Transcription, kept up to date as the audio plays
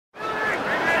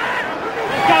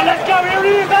I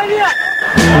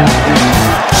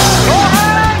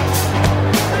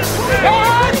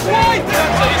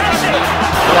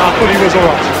thought he was all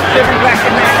right. Every back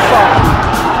in that spot.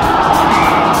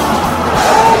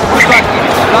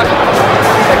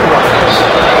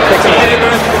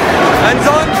 Hands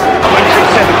on.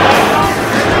 167.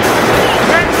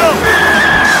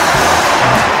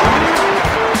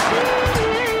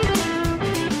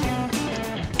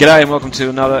 G'day and welcome to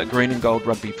another Green and Gold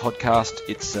Rugby podcast.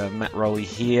 It's Matt Rowley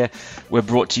here. We're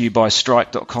brought to you by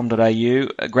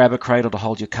strike.com.au. Grab a cradle to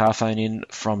hold your car phone in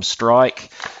from Strike.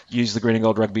 Use the Green and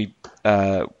Gold Rugby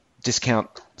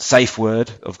discount safe word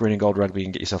of Green and Gold Rugby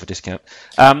and get yourself a discount.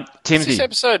 Timsy. Is this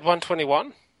episode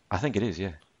 121? I think it is,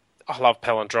 yeah. I love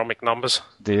palindromic numbers.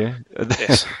 Do you?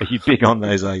 Yes. Are you big on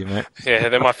those, are you, mate? Yeah,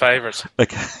 they're my favourites.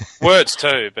 Okay. Words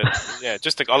too, but yeah,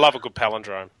 I love a good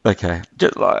palindrome. Okay.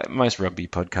 Just like most rugby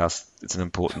podcasts, it's an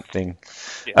important thing.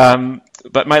 Yeah.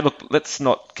 But mate, look, let's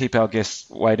not keep our guests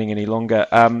waiting any longer.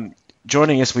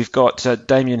 Joining us, we've got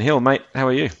Damien Hill. Mate, how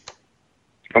are you?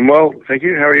 I'm well, thank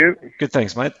you. How are you? Good,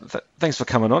 thanks, mate. Thanks for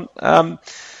coming on.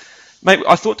 Mate,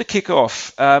 I thought to kick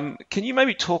off, can you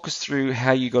maybe talk us through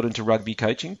how you got into rugby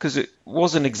coaching? Because it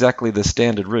wasn't exactly the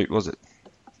standard route, was it?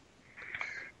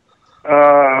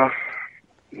 No,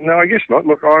 I guess not.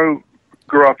 Look, I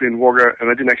grew up in Wagga and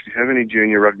I didn't actually have any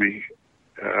junior rugby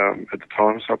at the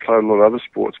time, so I played a lot of other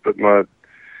sports, but my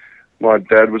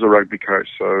dad was a rugby coach,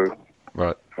 so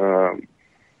right.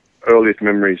 Earliest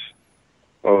memories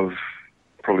of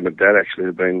probably my dad actually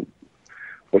have been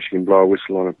watching him blow a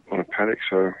whistle on a paddock,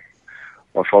 so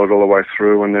I followed all the way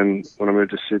through, and then when I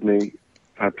moved to Sydney,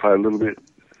 I played a little bit,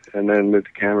 and then moved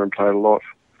to Canberra and played a lot.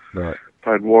 Right.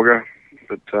 Played Wagga,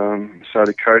 but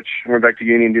started to coach. I went back to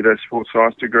uni and did a sports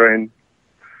science degree, and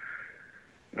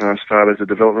started as a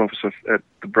development officer at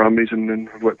the Brumbies, and then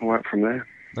worked my way up from there.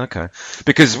 Okay.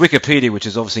 Because Wikipedia, which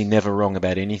is obviously never wrong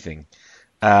about anything,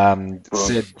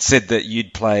 said that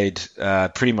you'd played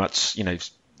pretty much,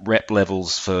 rep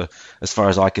levels for, as far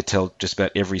as I could tell, just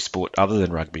about every sport other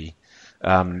than rugby.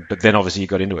 But then obviously you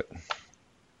got into it.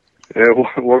 Yeah,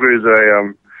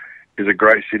 Wagga is a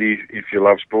great city if you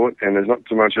love sport, and there's not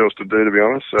too much else to do, to be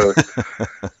honest. So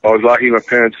I was lucky. My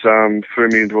parents threw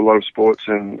me into a lot of sports,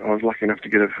 and I was lucky enough to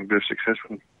get a bit of success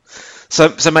with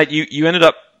them. So mate, you ended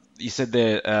up, you said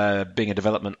there, being a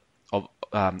development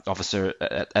officer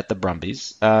at the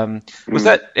Brumbies. Was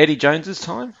that Eddie Jones's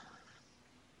time?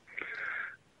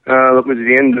 It was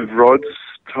the end of Rod's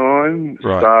time,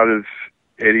 right. Start of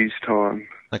Eddie's time.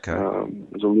 Okay. There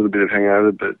was a little bit of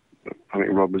hangover, but I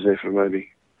think Rod was there for maybe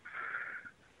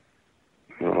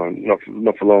not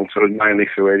for long. Sort of mainly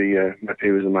for Eddie.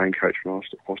 He was the main coach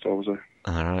whilst I was there.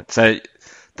 All right. So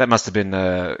that must have been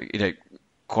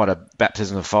quite a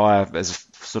baptism of fire as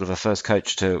sort of a first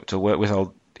coach to work with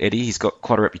old Eddie. He's got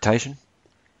quite a reputation.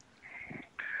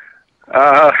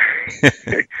 Yeah,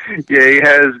 he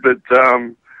has. But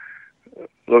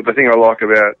look, the thing I've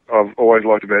always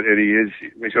liked about Eddie is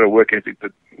he's got a work ethic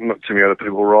that not too many other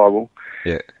people rival.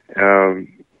 Yeah.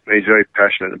 He's very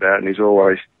passionate about it, and he's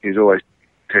always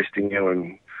testing you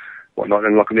and whatnot.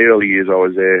 And like in the early years I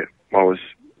was there, I was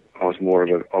more of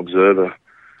an observer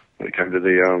when it came to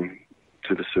the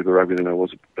Super Rugby than I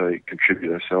was a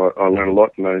contributor. So I learned a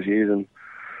lot in those years, and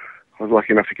I was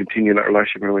lucky enough to continue that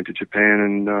relationship when I went to Japan.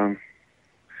 And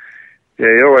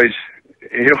he always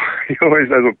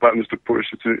knows what buttons to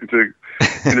push. It's an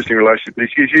interesting relationship.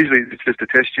 It's just to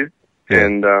test you,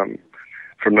 and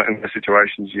from that, in those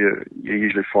situations, you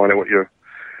usually find out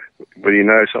whether you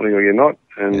know something or you're not.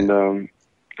 And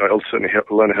I'll certainly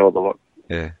learn a hell of a lot.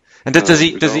 Yeah. And does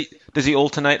he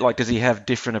alternate? Like, does he have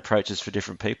different approaches for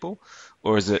different people,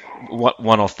 or is it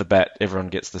one off the bat everyone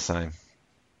gets the same?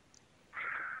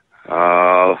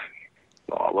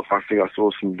 Look, I think I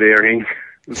saw some varying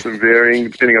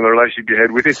depending on the relationship you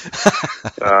had with him.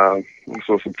 I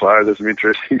saw some players have some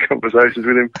interesting conversations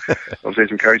with him. I've seen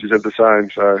some coaches have the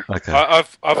same. So okay.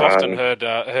 I've often heard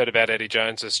about Eddie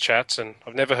Jones's chats, and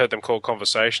I've never heard them called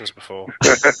conversations before.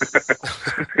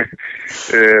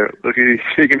 Yeah, look,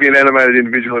 he can be an animated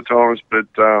individual at times, but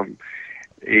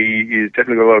he's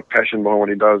definitely got a lot of passion behind what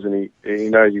he does, and he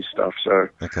knows his stuff. So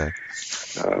okay.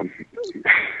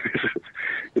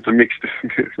 It's a mixed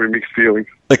feeling.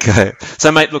 Okay.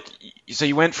 So, mate, look, so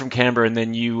you went from Canberra and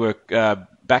then you were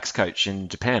backs coach in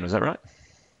Japan, was that right?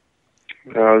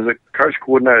 I was a coach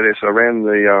coordinator there, so I ran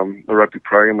the rugby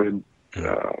program with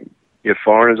you had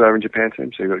foreigners over in Japan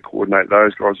team, so you've got to coordinate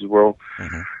those guys as well.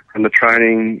 Mm-hmm. And the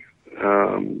training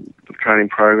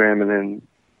program, and then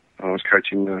I was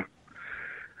coaching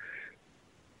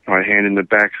my hand in the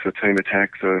backs, the team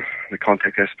attack, the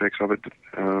contact aspects of it.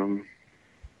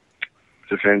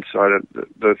 defence.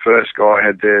 The first guy I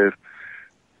had there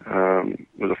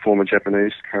was a former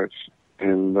Japanese coach,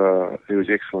 and he was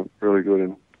excellent, really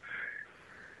good,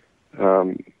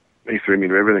 and he threw me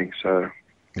into everything. So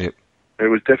yep. it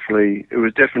was definitely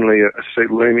a steep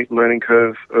learning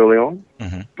curve early on,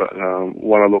 but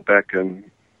one I look back and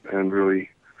really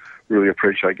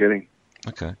appreciate getting.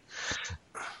 Okay.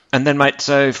 And then, mate,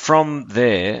 so from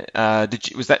there,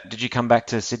 did you come back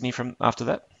to Sydney from after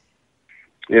that?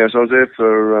 Yeah, so I was there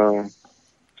for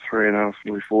 3.5,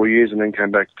 nearly 4 years, and then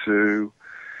came back to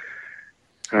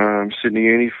Sydney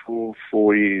Uni for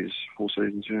 4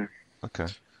 seasons. Yeah. Okay.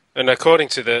 And according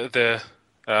to the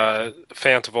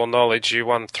fount of all knowledge, you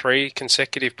won 3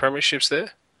 consecutive premierships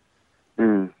there.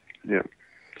 Yeah.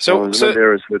 So went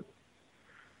there as the.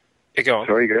 You go on.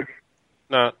 Sorry, you go.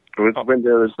 No. I went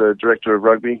there as the director of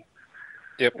rugby.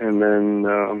 Yep. And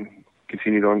then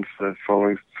continued on for the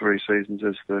following 3 seasons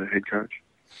as the head coach.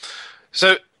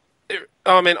 So,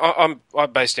 I mean, I'm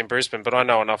based in Brisbane, but I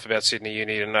know enough about Sydney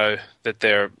Uni to know that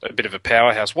they're a bit of a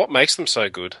powerhouse. What makes them so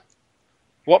good?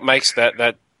 What makes that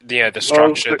the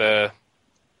structure,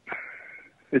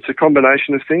 It's a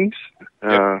combination of things.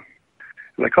 Yep.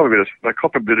 They cop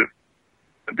a bit of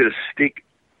stick,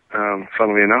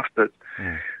 funnily enough, but.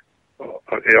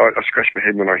 I scratch my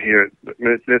head when I hear it.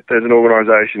 There's an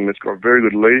organisation that's got very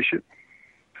good leadership.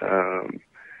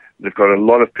 They've got a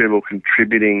lot of people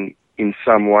contributing in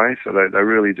some way, so they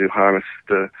really do harness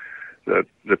the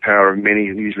power of many,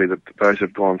 and usually those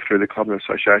who've gone through the club and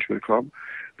association with the club.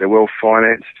 They're well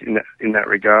financed in that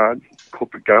regard.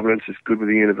 Corporate governance is good with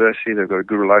the university. They've got a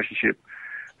good relationship.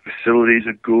 Facilities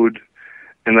are good,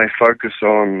 and they focus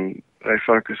on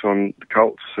the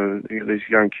cults. So these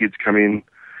young kids come in.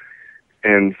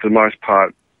 And for the most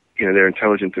part, they're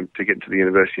intelligent to get into the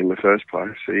university in the first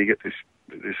place. So you get this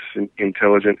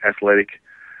intelligent, athletic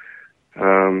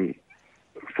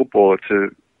footballer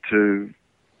to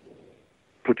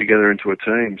put together into a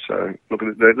team. So look,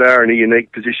 they are in a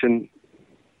unique position,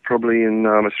 probably in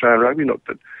Australian rugby. Not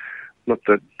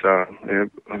that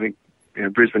I think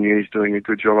Brisbane Uni's doing a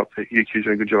good job up there. UQ's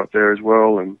doing a good job up there as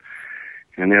well, and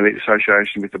now the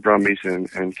association with the Brumbies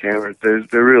and Canberra, there's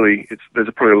probably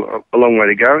a long way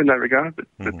to go in that regard, but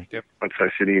Yep. I'd say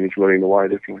Sydney is leading the way,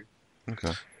 definitely.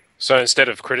 Okay. So instead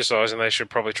of criticising, they should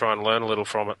probably try and learn a little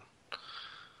from it.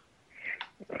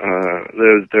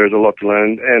 There's a lot to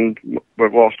learn,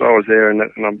 but whilst I was there, and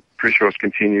I'm pretty sure it's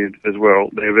continued as well,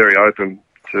 they're very open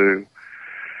to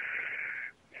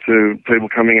people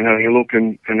coming and having a look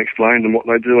and explain to them what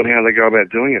they do and how they go about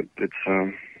doing it.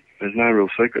 It's there's no real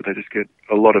secret. They just get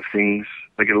a lot of things.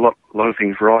 They get a lot of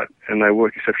things right, and they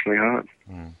work exceptionally hard.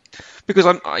 Because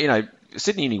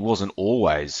Sydney Uni wasn't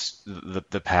always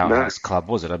the powerhouse club,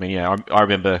 was it? I mean, I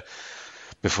remember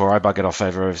before I buggered off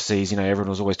overseas, everyone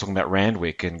was always talking about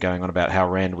Randwick and going on about how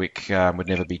Randwick would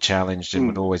never be challenged and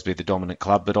would always be the dominant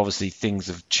club. But obviously things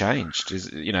have changed.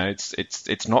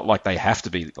 It's not like they have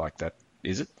to be like that,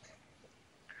 is it?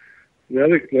 No,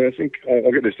 I think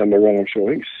I'll get this number wrong. I'm sure.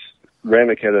 I think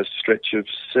Randwick had a stretch of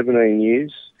 17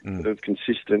 years of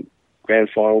consistent grand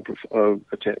final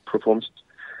performances.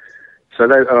 So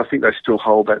I think they still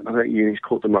hold that. I don't think Uni's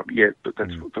caught them up yet, but that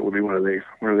would be one of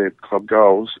their club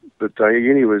goals. But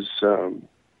Uni was, I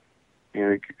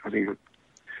think,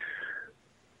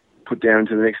 put down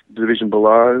to the next division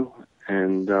below,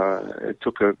 and it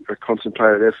took a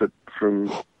concentrated effort from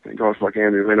guys like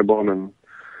Andrew Lennerbon and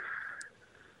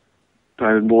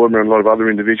David Mortimer and a lot of other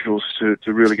individuals to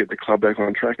really get the club back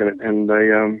on track, and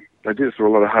they did it through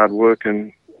a lot of hard work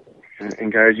and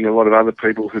engaging a lot of other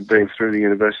people who'd been through the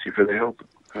university for their help.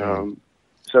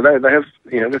 So they have,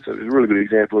 that's a really good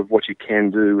example of what you can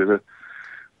do with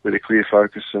a clear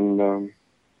focus and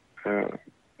a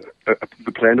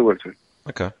plan to work to.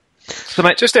 Okay. So,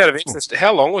 mate, just out of interest,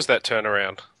 how long was that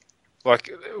turnaround? Like,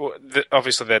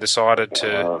 obviously they decided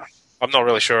to. I'm not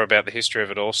really sure about the history of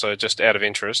it all, so just out of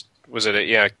interest, was it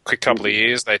a quick couple of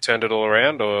years they turned it all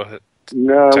around, or?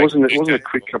 No, it wasn't a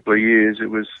quick couple of years.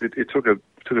 It took a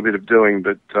bit of doing,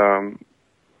 but I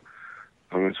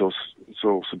mean, it's all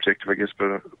subjective, I guess.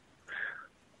 But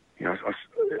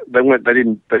they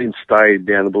didn't stay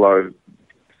down below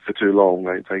for too long.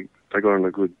 They got on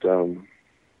a good.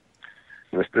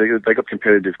 They got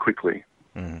competitive quickly,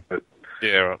 but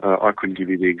yeah, right. I couldn't give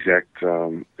you the exact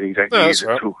years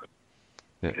it took.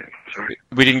 Yeah. Yeah, sorry.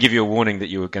 We didn't give you a warning that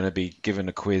you were going to be given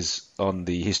a quiz on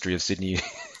the history of Sydney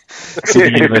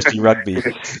University rugby.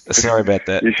 Sorry about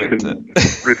that. You should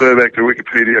refer back to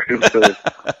Wikipedia.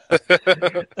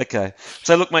 Okay.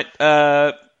 So look, mate,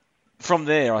 from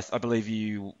there, I believe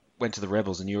you went to the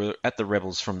Rebels, and you were at the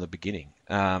Rebels from the beginning,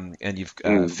 and you've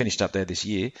finished up there this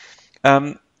year.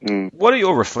 What are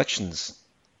your reflections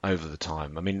over the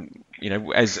time? I mean,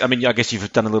 I guess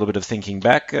you've done a little bit of thinking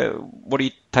back. What do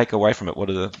you take away from it? What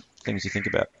are the things you think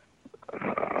about?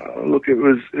 Look, it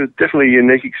was definitely a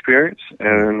unique experience,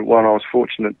 and one I was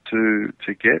fortunate to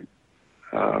get.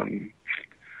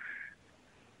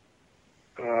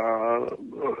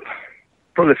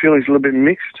 Probably the feelings a little bit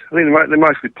mixed. I think they're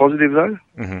mostly positive, though.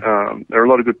 Mm-hmm. There are a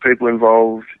lot of good people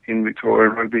involved in Victoria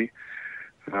Rugby.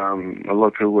 A lot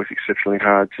of people work exceptionally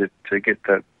hard to get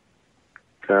that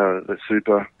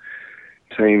super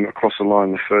team across the line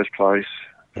in the first place.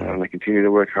 They continue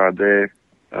to work hard there.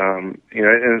 And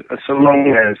so long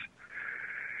as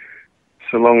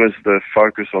the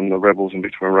focus on the Rebels and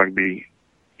Victoria Rugby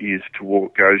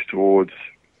goes towards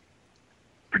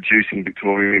producing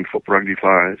Victorian football rugby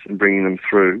players and bringing them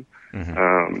through,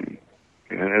 and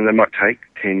that might take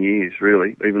 10 years,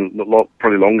 really, even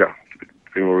probably longer, to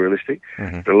be more realistic.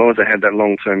 But as long as they have that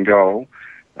long-term goal,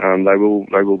 they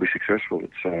will be successful.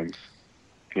 It's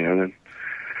the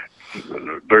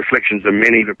reflections are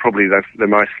many, but probably they're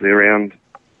mostly around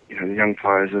the young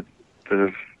players that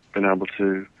have been able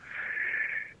to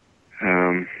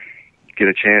get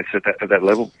a chance at that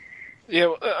level.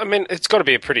 Yeah, I mean, it's got to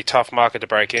be a pretty tough market to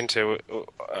break into.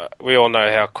 We all know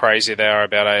how crazy they are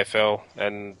about AFL,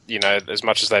 and as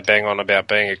much as they bang on about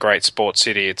being a great sports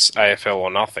city, it's AFL or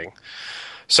nothing.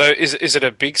 So, is it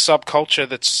a big subculture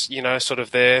that's sort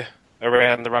of there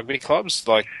around the rugby clubs?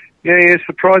 Yeah.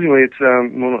 Surprisingly, it's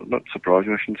not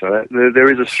surprising. I shouldn't say that. There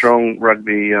is a strong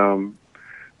rugby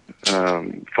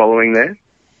following there.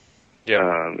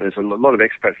 Yeah. There's a lot of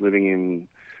expats living in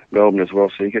Melbourne as well,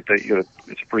 so you get that.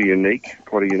 It's quite a unique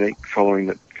following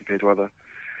that compared to other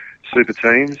super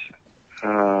teams.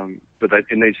 But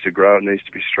it needs to grow. It needs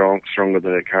to be stronger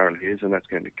than it currently is, and that's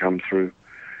going to come through,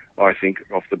 I think,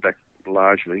 off the back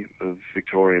largely of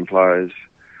Victorian players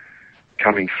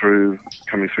coming through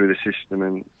the system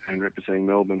and representing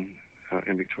Melbourne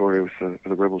and Victoria with the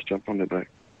Rebels jump on their back.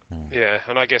 Yeah,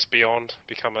 and I guess beyond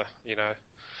become a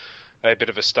bit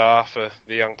of a star for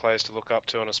the young players to look up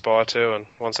to and aspire to, and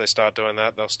once they start doing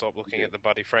that, they'll stop looking at the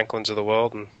Buddy Franklins of the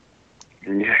world. And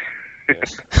yeah.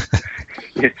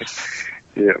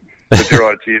 But you're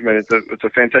right, it's a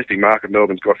fantastic market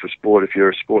Melbourne's got for sport. If you're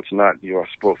a sports nut, you're a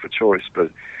sport for choice,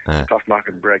 but it's a tough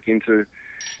market to break into.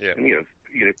 Yeah. And you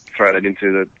throw that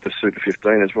into the Super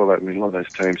 15 as well. I mean, a lot of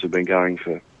those teams have been going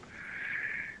for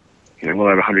well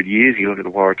over 100 years. You look at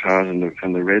the Waratahs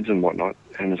and the Reds and whatnot,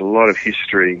 and there's a lot of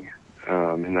history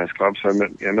in those clubs. So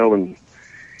Melbourne,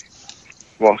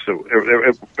 whilst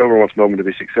everyone wants Melbourne to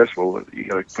be successful, you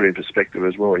got to put it in perspective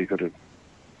as well. You got to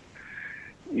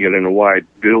in a way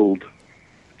build.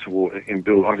 I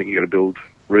think you got to build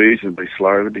reasonably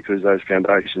slowly, because those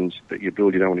foundations that you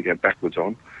build, you don't want to get backwards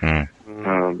on.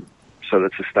 So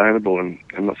that's sustainable and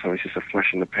not so much just a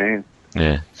flash in the pan.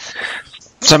 Yeah.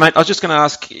 So, mate, I was just going to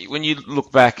ask, when you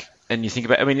look back and you think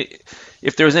about,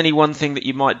 if there was any one thing that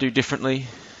you might do differently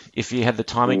if you had the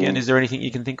time again, is there anything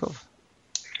you can think of?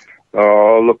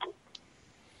 Look,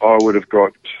 I would have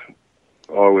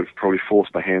probably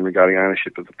forced my hand regarding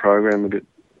ownership of the program a bit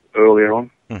earlier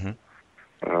on. That's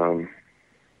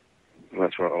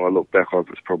right. I look back, I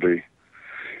probably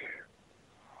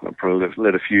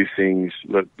let a few things,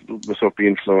 let myself be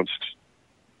influenced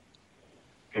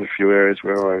in a few areas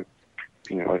where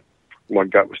my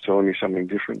gut was telling me something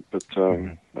different, but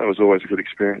that was always a good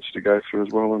experience to go through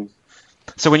as well. And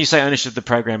so when you say ownership of the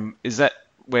program, is that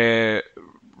where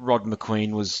Rod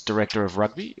McQueen was director of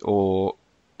rugby, or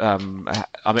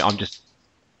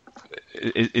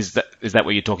is that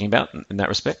what you're talking about in that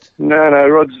respect? No,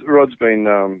 Rod's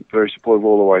been very supportive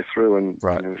all the way through, and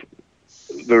right.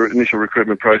 The initial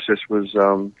recruitment process was,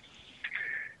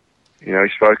 he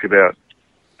spoke about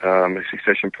a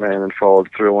succession plan and followed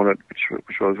through on it, which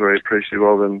I was very appreciative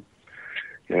of, and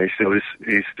he still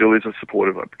is a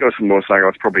supportive. I got some more saying I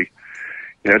was probably,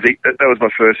 that was my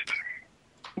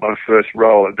first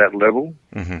role at that level,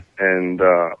 and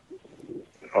I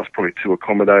was probably too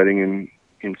accommodating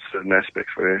in certain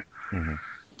aspects where,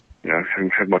 having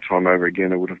had my time over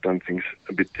again, I would have done things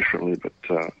a bit differently, but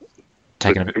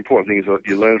the important thing is that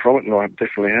you learn from it, and I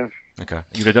definitely have. Okay.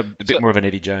 You've got a bit more of an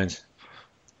Eddie Jones.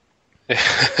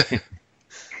 Eddie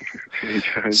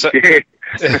Jones. Yeah.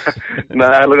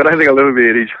 No, look, I don't think I'll ever be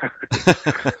Eddie Jones.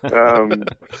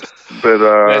 But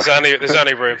there's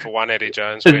only room for one Eddie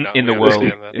Jones in the world,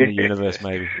 in the universe,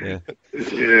 maybe. Yeah.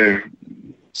 Yeah.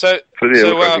 So I think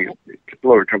it's a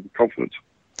lot of confidence.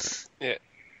 Yeah.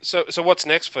 So what's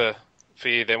next for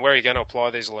you then? Where are you going to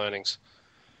apply these learnings?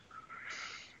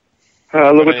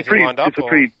 Look, it's a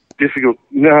pretty difficult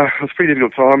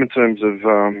time in terms of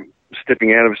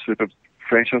stepping out of a super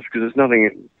franchise, because there's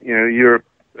nothing, Europe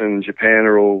and Japan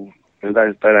are all, they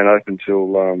don't open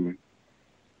till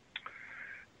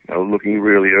looking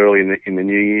really early in the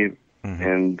new year,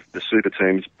 and the super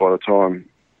teams, by the time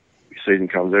the season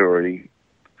comes, they're already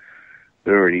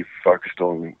focused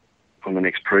on the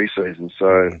next pre-season.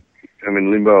 So I'm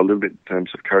in limbo a little bit in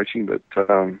terms of coaching, but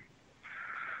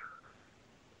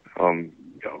I'm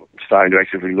starting to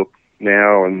actively look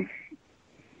now, and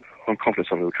I'm confident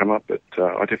something will come up. But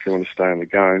I definitely want to stay on the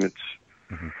game.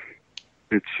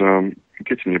 It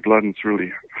gets in your blood, and it's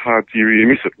really hard. You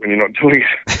miss it when you're not doing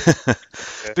it.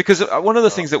 Because one of the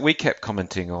things that we kept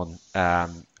commenting on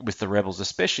with the Rebels,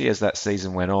 especially as that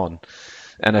season went on,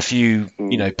 and a few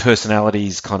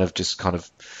personalities came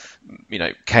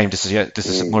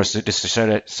more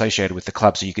associated with the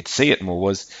club, so you could see it more.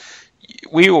 Was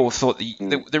we all thought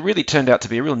there really turned out to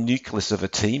be a real nucleus of a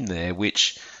team there,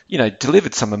 which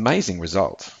delivered some amazing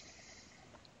results.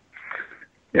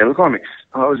 Yeah, look, I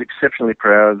was exceptionally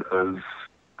proud of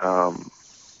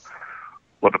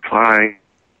what the playing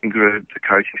group, the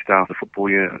coaching staff, the football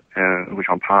unit, which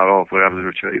I'm part of, were able to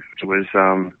achieve. It was,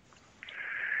 I've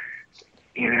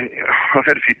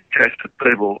had a few chats to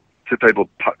people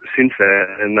since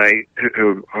that, and they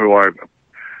who I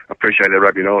appreciate their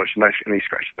rugby knowledge, and they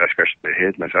scratched their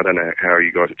heads, and they said, I don't know how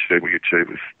you guys achieved what you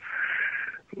achieved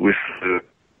with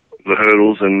the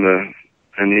hurdles and the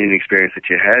inexperience that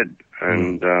you had.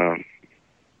 And I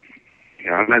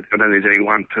don't think there's any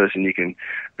one person you can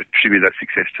attribute that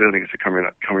success to. I think it's a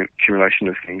accumulation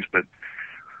of things. But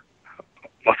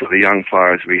lots of the young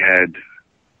players we had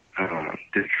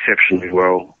did exceptionally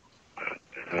well.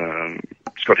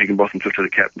 Scott Higginbotham took to the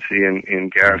captaincy in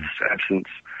Gareth's absence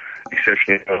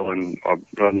exceptionally well, and I've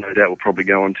no doubt will probably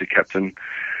go on to captain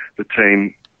the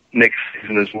team next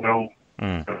season as well.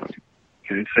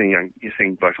 You're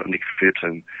seeing both like Nick Phipps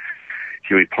and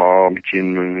Huey Pyle, Mitch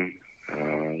Inman,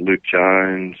 Luke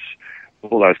Jones,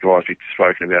 all those guys we've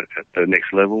spoken about at the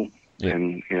next level,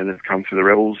 and they've come through the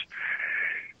Rebels.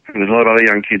 And there's a lot of other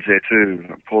young kids there too,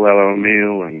 like Paul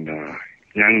Allo-Emile and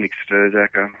young Nick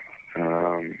Sturzacker.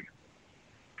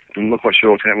 I'm not quite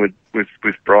sure what's happened with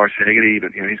Bryce Haggerty,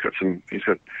 but he's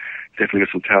definitely got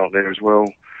some talent there as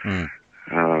well.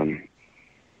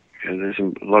 There's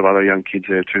a lot of other young kids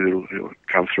there too that'll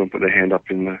come through and put their hand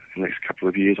up in the next couple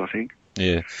of years, I think.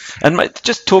 Yeah, and mate,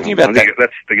 just talking about that, you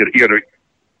got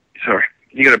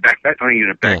to back that. I think you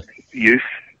got to back youth.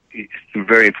 It's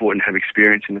very important to have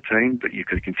experience in the team, but you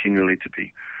could continually to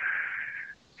be,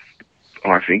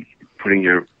 I think, putting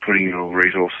your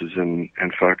resources and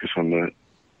focus on the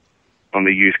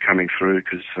youth coming through,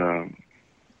 because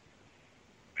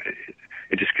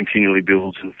it just continually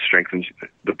builds and strengthens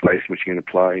the place in which you're going to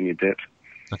play in your depth.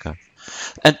 Okay.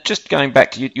 And just going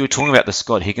back to you were talking about the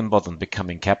Scott Higginbotham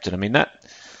becoming captain. I mean, that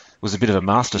was a bit of a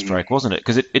masterstroke, wasn't it?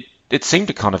 Because it seemed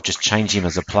to kind of just change him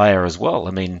as a player as well.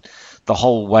 I mean, the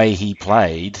whole way he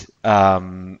played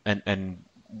and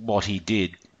what he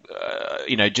did,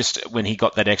 just when he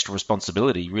got that extra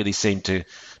responsibility, really seemed to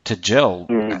gel.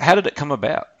 How did it come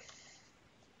about?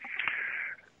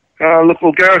 Gareth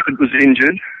was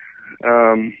injured.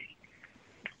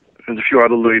 There's a few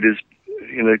other leaders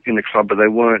in the club, but they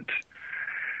weren't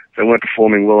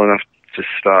performing well enough to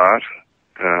start.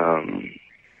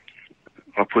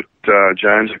 I put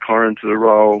James O'Connor into the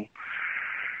role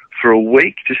for a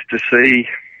week just to see.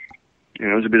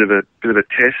 It was a bit of a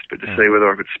test, but to see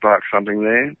whether I could spark something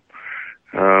there,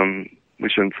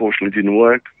 which unfortunately didn't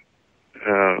work.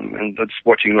 And just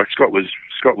watching, Scott was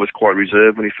quite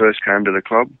reserved when he first came to the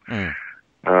club.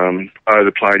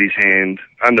 Underplayed his hand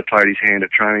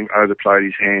at training, overplayed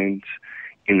his hand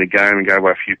in the game and gave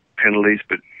away a few penalties,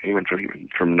 but he went from 6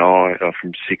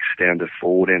 down to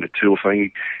 4, down to 2 or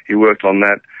something. He worked on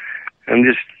that, and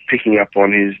just picking up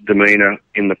on his demeanour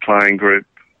in the playing group.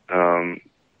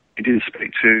 He didn't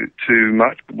speak too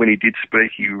much, but when he did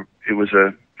speak, it was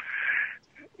a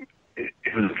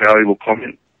valuable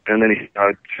comment, and then he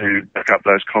started to back up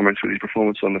those comments with his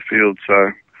performance on the field.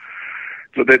 So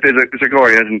there's a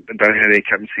guy who don't have any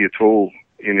captaincy at all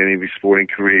in any of his sporting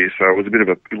career, so it was a bit of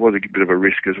a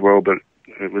risk as well, but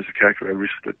it was a calculated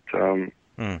risk that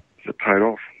paid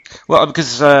off. Well,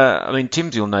 because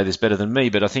Timsy will know this better than me,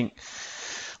 but I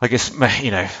guess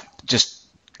just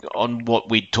on what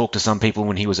we'd talked to some people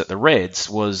when he was at the Reds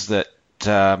was that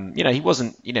he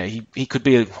wasn't, he could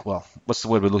be what's the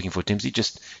word we're looking for, Timsy?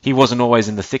 He wasn't always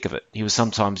in the thick of it. He was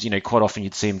sometimes, quite often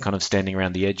you'd see him kind of standing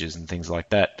around the edges and things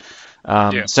like that.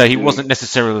 So he wasn't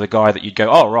necessarily the guy that you'd go,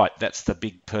 oh, right, that's the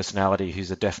big personality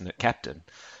who's a definite captain.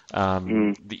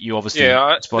 You obviously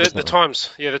spotted the times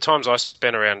I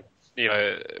spent around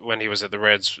when he was at the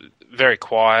Reds, very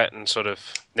quiet and sort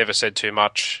of never said too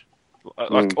much,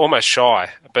 like almost shy.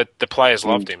 But the players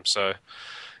loved him, so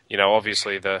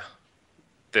obviously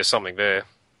there's something there.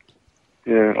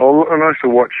 Yeah, I like to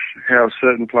watch how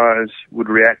certain players would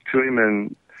react to him,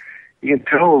 and you can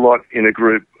tell a lot in a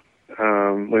group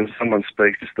when someone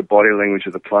speaks, just the body language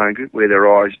of the playing group, where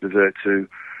their eyes divert to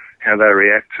how they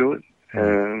react to it.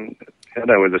 And I don't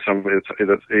know whether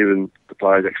even the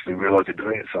players actually realise they're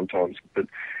doing it sometimes, but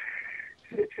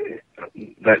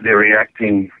that they're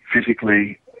reacting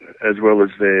physically as well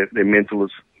as their mental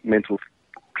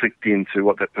clicked into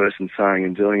what that person's saying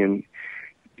and doing, and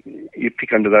you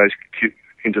pick into those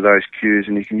cues,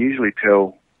 and you can usually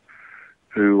tell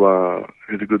who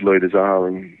the good leaders are,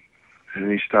 and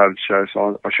he started to show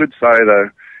signs. I should say though,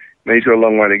 he's got a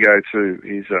long way to go too.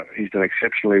 He's done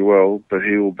exceptionally well, but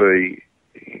he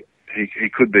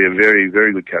could be a very,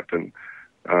 very good captain.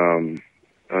 I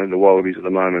think the Wallabies at the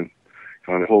moment,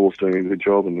 kind of Hall's doing a good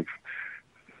job, and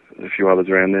a few others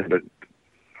around there. But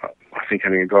I think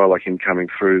having a guy like him coming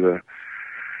through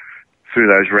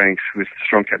those ranks with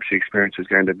strong captaincy experience is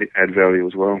going to add value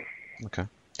as well. Okay.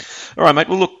 All right, mate.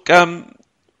 Well, look,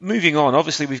 moving on.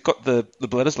 Obviously, we've got the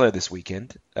Bledisloe this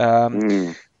weekend.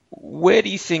 Where do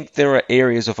you think there are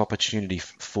areas of opportunity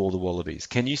for the Wallabies?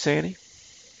 Can you see any?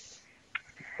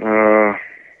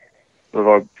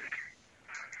 Look,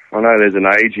 I know there's an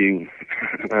aging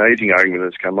argument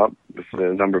that's come up with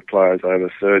the number of players over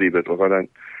 30, but look, I don't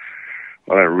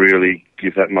really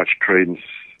give that much credence.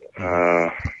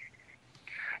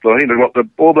 But I think what the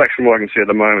All Blacks, from what I can see at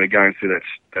the moment, are going through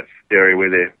that area where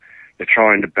they're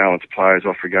trying to balance players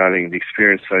off regarding the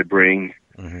experience they bring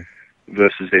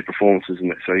versus their performances.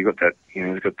 And so you've got that,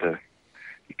 you've got the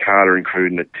Carter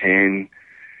including at 10.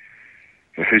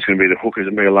 Who's going to be the hookers?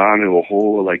 Is it Milano or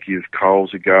Hall? Or like give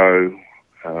Coles a go?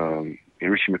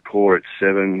 Richie McCaw at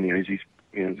 7.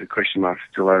 The question mark's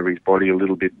still over his body a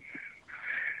little bit.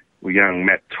 With young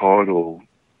Matt Todd or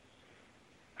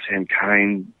Sam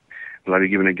Cane, will they be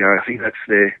given a go? I think that's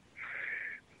their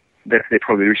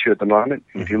probably issue at the moment.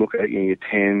 If you look at your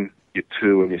 10, your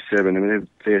 2, and your 7, I mean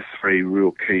they're three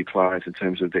real key players in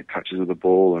terms of their touches of the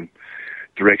ball and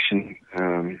direction.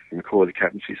 McCaw the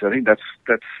captaincy. So I think that's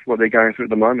what they're going through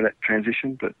at the moment, that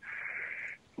transition. But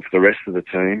for the rest of the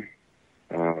team,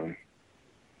 Nonu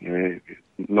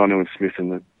and Smith in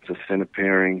the centre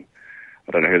pairing.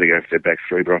 I don't know who they go for their back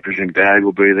three, but I presume Dag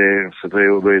will be there, or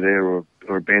Seville will be there, or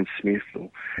Ben Smith.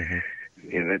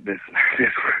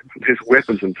 There's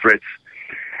weapons and threats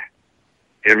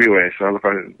everywhere. So look,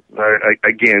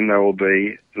 again, they'll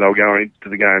go into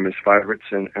the game as favourites,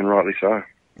 and rightly so.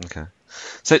 Okay.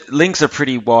 So Link's a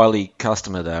pretty wily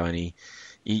customer though, and he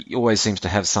always seems to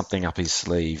have something up his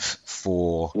sleeve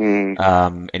for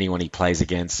anyone he plays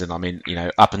against. And I mean,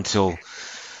 up until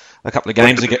a couple of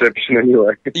games ago.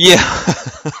 Anyway. Yeah.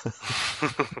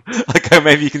 Okay,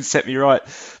 maybe you can set me right.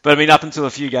 But I mean, up until a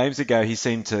few games ago, he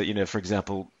seemed to, for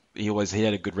example, he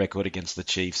had a good record against the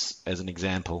Chiefs, as an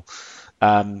example.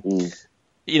 What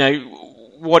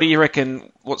do you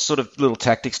reckon? What sort of little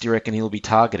tactics do you reckon he'll be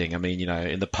targeting? I mean,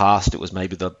 in the past, it was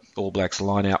maybe the All Blacks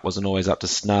line-out wasn't always up to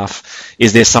snuff.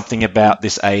 Is there something about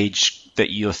this age that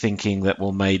you're thinking that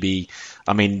will maybe?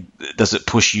 I mean, does it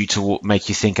push you to make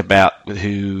you think about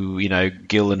who,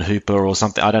 Gill and Hooper or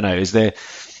something? I don't know. Is there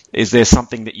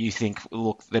something that you think,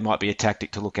 look, there might be a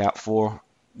tactic to look out for?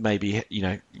 Maybe,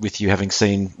 with you having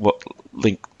seen what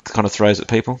Link kind of throws at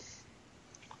people?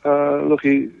 Look,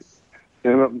 I've got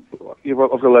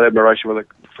a lot of admiration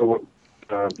for what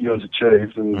Ewan's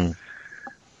achieved, and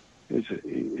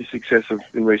his success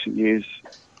in recent years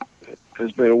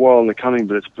has been a while in the coming,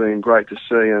 but it's been great to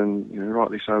see, and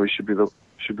rightly so. He should be the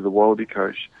Wallaby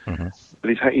coach, but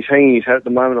he's hanging his hat at the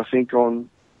moment, I think, on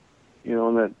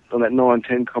that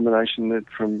 9-10 combination that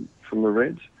from the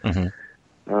Reds.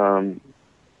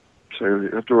 So you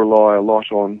have to rely a lot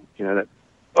on that.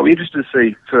 I'll be interested to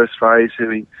see first phase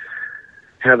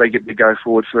how they get the go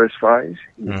forward first phase,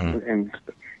 and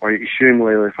I assume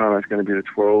Leo Fano's going to be the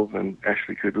 12, and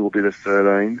Ashley Cooper will be the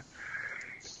 13.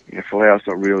 Folau's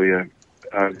not really a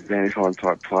Vanderheim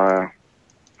type player.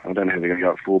 I don't know who they're going to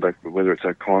go at fullback, but whether it's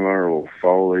O'Connor or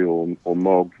Foley or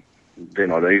Mogg, they're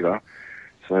not either.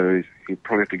 So you'd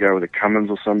probably have to go with a Cummins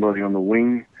or somebody on the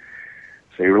wing.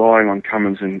 So you're relying on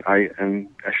Cummins and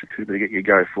Ashley Cooper to get you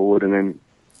go forward, and then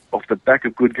off the back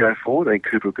of good go forward, I think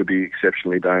Cooper could be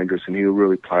exceptionally dangerous, and he'll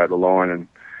really play at the line, and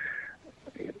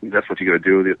that's what you've got to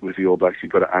do with the All Blacks.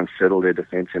 You've got to unsettle their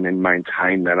defence and then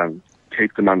maintain that and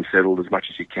keep them unsettled as much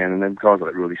as you can, and then guys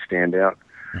like that really stand out.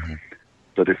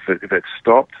 But if it's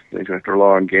stopped, then you have to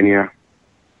rely on Genia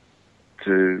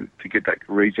to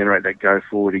regenerate that go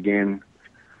forward again,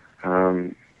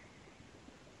 and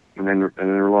then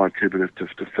rely on Cooper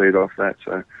to feed off that.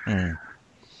 So,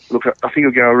 look, I think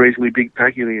he'll go a reasonably big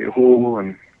pack. He'll get Hall,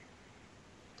 and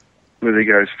whether he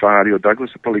goes Fardy or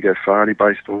Douglas, he'll probably go Fardy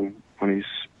based on his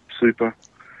super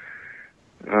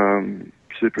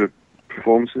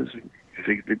performances. If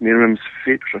the minimum's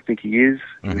fit, which I think he is,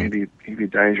 he'd be a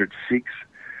danger at 6.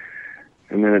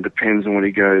 And then it depends on what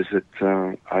he goes at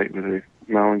 8, whether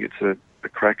Moen gets a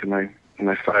crack and they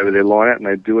favour their line out and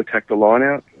they do attack the line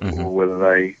out, or whether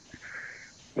they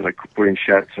put in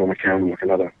Schatz or McCallum, like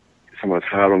someone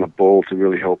that's hard on the ball to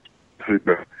really help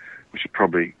Hooper, which would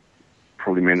probably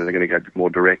mean that they're going to go a bit more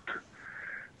direct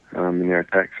in their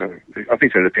attack. So I think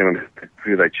it's going to depend on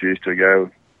who they choose to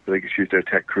go. Whether they choose to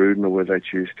attack Cruden or whether they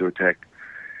choose to attack,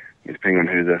 depending on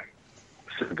who the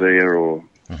Sevilla or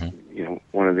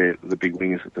one of the big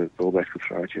wingers that the All Blacks could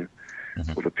throw at you,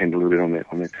 will depend a little bit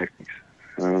on their tactics.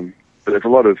 But there's a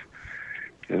lot of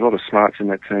smarts in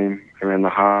that team around the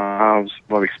halves,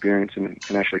 a lot of experience in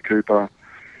Ashley Cooper.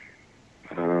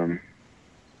 I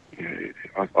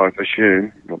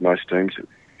assume, not most teams,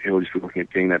 he'll just be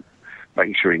looking at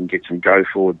making sure he can get some go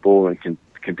forward ball and can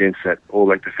condense that All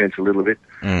Black defence a little bit.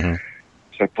 So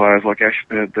players like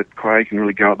that Craig can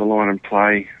really go up the line and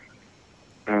play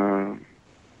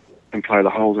the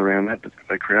holes around that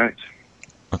they create.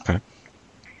 Okay.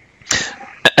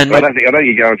 And I don't think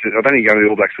you go into the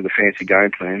All Blacks with a fancy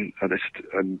game plan.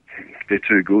 They're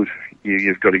too good.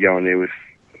 You've got to go in there with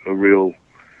a real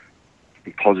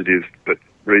positive but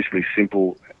reasonably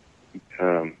simple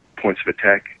points of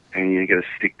attack, and you got to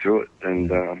stick to it. And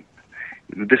the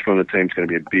discipline of the team is going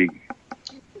to be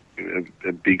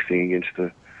a big thing against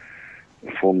the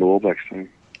formed All Blacks team.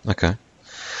 Okay.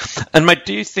 And mate,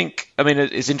 do you think? I mean,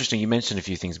 it's interesting. You mentioned a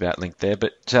few things about Link there,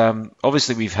 but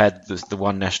obviously we've had the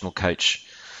one national coach.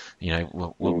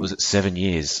 What was it? 7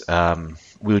 years.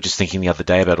 We were just thinking the other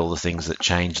day about all the things that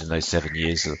changed in those 7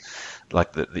 years,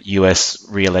 like the US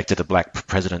re-elected a black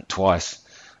president twice.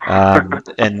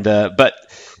 But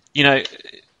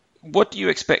what do you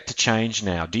expect to change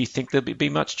now? Do you think there'll be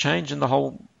much change in the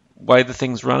whole way the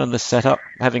things run and the setup,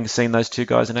 having seen those two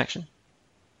guys in action?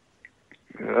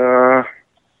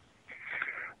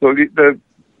 Look,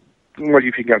 what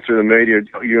you pick up through the media,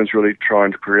 Ewan's really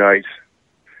trying to create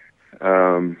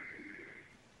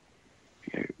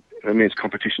immense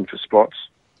competition for spots,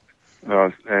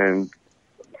 and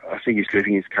I think he's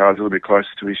keeping his cards a little bit closer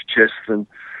to his chest than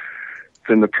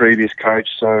the previous coach.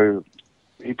 So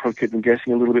he probably kept them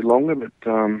guessing a little bit longer. But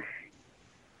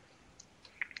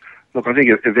look, I think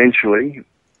eventually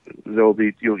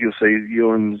you'll see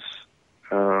Ewan's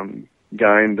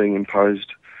game being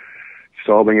imposed,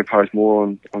 style being imposed more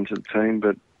onto the team.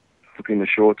 But look, in the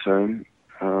short term,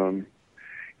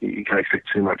 you can't expect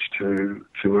too much too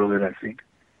early, I don't think.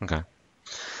 Okay.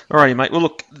 Alrighty, mate. Well,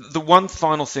 look, the one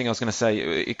final thing I was going to say,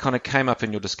 it kind of came up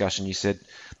in your discussion. You said,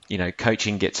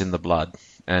 coaching gets in the blood,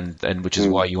 and which is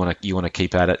why you want to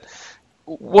keep at it.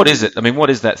 What is it? I mean, what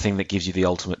is that thing that gives you the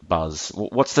ultimate buzz?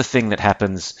 What's the thing that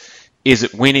happens? Is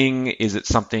it winning? Is it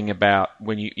something about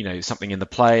when something in the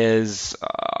players,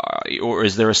 or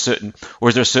is there a certain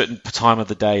time of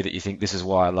the day that you think this is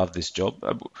why I love this job?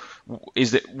 What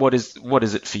is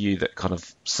it for you that kind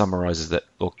of summarizes that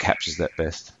or captures that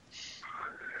best?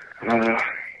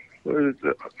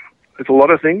 It's a lot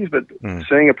of things, but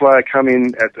seeing a player come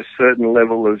in at a certain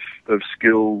level of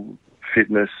skill,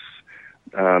 fitness,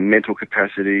 mental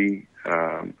capacity,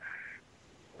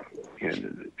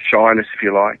 shyness, if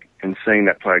you like, and seeing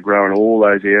that player grow in all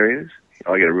those areas,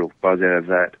 I get a real buzz out of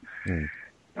that.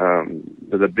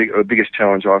 But the biggest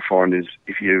challenge I find is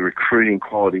if you're recruiting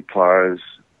quality players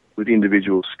with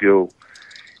individual skill,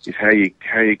 is how you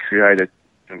create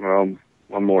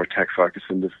I'm more attack focused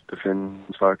than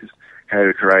defense focused. How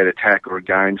to create attack or a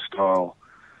game style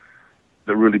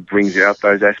that really brings out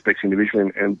those aspects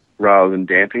individually, and rather than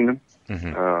damping them.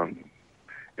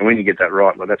 And when you get that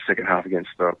right, like that second half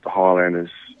against the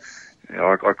Highlanders,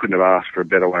 I couldn't have asked for a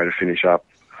better way to finish up,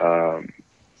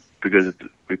 because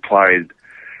we played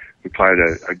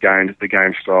a game, the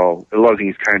game style. A lot of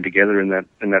things came together in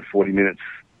that 40 minutes.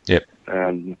 Yep.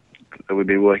 That we've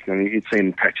been working on. You'd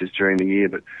seen patches during the year,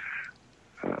 but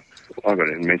I got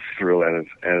an immense thrill out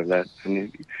of that,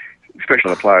 and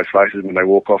especially on the players' faces when they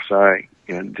walk off, saying,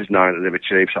 just knowing that they've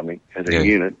achieved something as a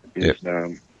unit is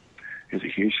a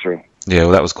huge thrill. Yeah,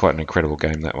 well, that was quite an incredible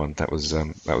game. That one, that was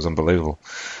unbelievable.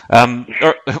 All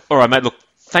right, mate. Look,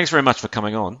 thanks very much for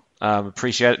coming on.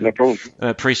 Appreciate it. No problem.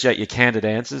 Appreciate your candid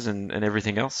answers and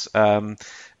everything else.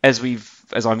 As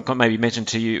I maybe mentioned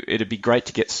to you, it'd be great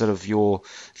to get sort of your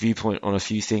viewpoint on a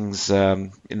few things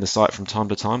in the site from time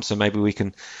to time. So maybe we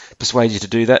can persuade you to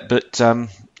do that. But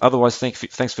otherwise,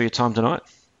 thanks for your time tonight.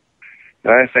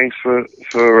 No, thanks for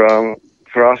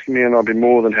asking me, and I'll be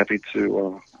more than happy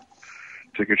to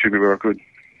contribute where I could.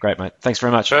 Great, mate. Thanks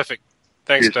very much. Perfect.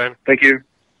 Thanks, Cheers. Dave. Thank you.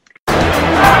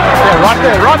 Yeah,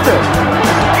 right there.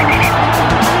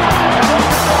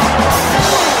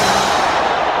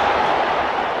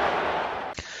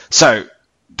 So,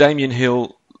 Damien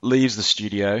Hill leaves the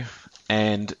studio,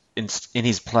 and in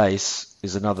his place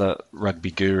is another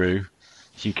rugby guru,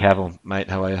 Hugh Cavill. Mate,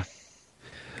 how are you?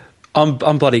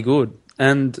 I'm bloody good.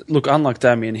 And look, unlike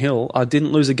Damien Hill, I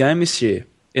didn't lose a game this year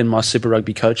in my Super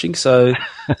Rugby coaching. So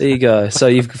there you go. So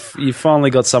you've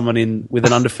finally got someone in with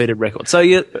an undefeated record. So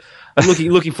I'm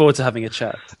looking forward to having a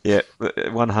chat. Yeah,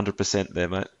 100% there,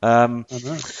 mate. I know.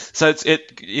 So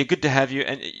you're good to have you,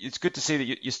 and it's good to see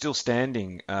that you're still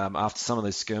standing after some of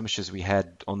those skirmishes we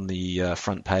had on the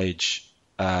front page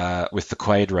with the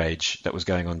Quaid rage that was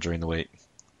going on during the week.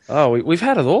 Oh, we've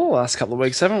had it all the last couple of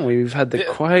weeks, haven't we? We've had the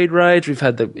Quaid rage. We've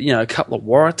had a couple of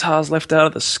Waratahs left out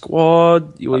of the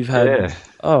squad. We've had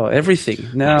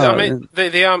everything. Now, I mean,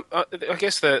 I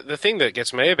guess the thing that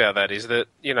gets me about that is that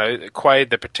Quaid,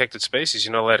 the protected species,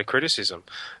 you're not allowed to criticism.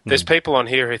 There's people on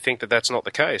here who think that that's not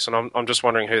the case, and I'm just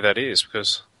wondering who that is,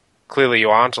 because clearly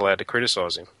you aren't allowed to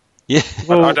criticise him. Yeah,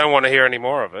 I don't want to hear any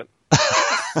more of it.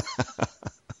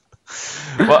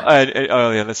 Well,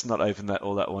 let's not open that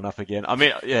one up again. I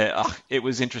mean, it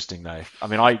was interesting though. I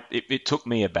mean, it took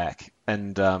me aback,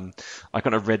 and I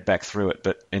kind of read back through it.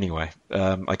 But anyway,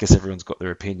 I guess everyone's got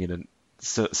their opinion, and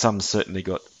some certainly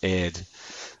got aired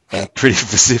pretty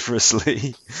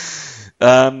vociferously.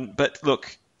 But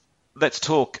look, let's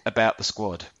talk about the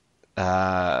squad.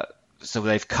 So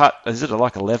they've cut, is it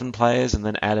like 11 players and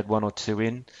then added one or two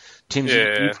in? Tim,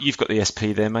 you've got the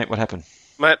SP there, mate. What happened?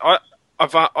 Mate,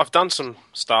 I've done some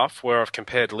stuff where I've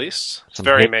compared lists. It's a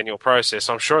very manual process.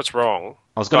 I'm sure it's wrong.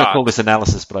 I was going to call this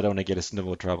analysis, but I don't want to get us into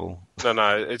more trouble.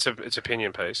 No, it's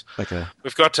opinion piece. Okay.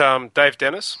 We've got Dave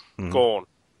Dennis, gone.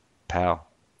 Powell.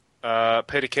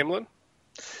 Peter Kimlin.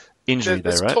 Injury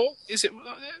there, right? Is it?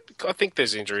 I think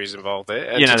there's injuries involved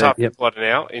there. And Tatapa blooding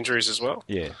out, injuries as well.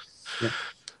 Yeah.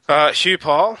 Hugh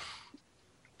Pyle,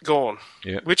 gone.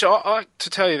 Yep. Which I to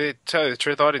tell you the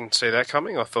truth, I didn't see that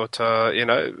coming. I thought,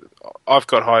 I've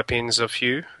got high opinions of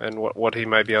Hugh and what he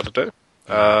may be able to do.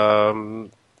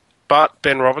 But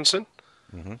Ben Robinson,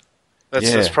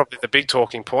 that's probably the big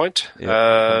talking point.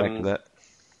 Back to that.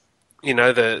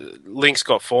 The Lynx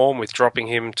got form with dropping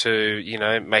him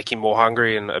to, make him more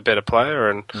hungry and a better player,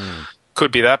 and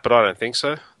could be that, but I don't think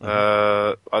so.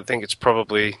 I think it's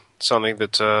probably something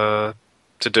that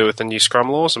to do with the new scrum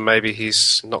laws, and maybe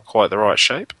he's not quite the right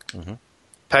shape.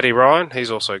 Paddy Ryan, he's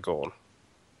also gone.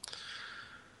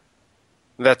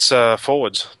 That's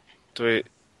forwards.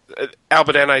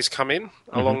 Albert Ane's come in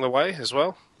along the way as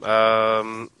well,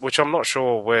 which I'm not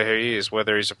sure where he is,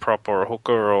 whether he's a prop or a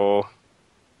hooker or a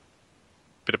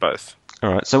bit of both.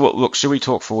 All right, so look, should we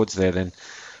talk forwards there then?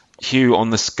 Hugh, on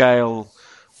the scale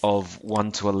of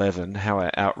 1 to 11, how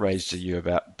outraged are you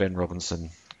about Ben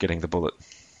Robinson getting the bullet?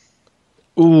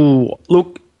 Ooh,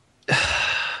 look,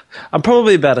 I'm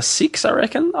probably about a 6, I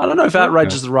reckon. I don't know if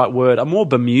outrage is the right word. I'm more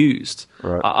bemused.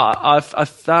 Right. I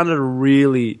found it a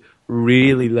really,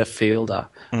 really left fielder.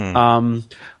 The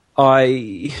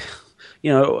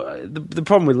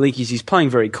problem with Link is he's playing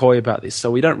very coy about this, so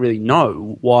we don't really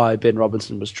know why Ben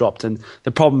Robinson was dropped. And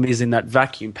the problem is, in that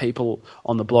vacuum, people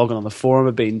on the blog and on the forum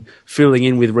have been filling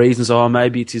in with reasons. Oh,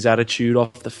 maybe it's his attitude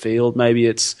off the field. Maybe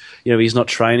it's, he's not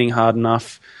training hard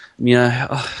enough.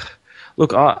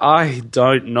 Look, I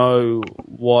don't know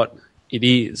what it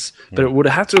is, but it would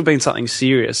have had to have been something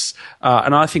serious.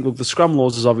 And I think, look, the scrum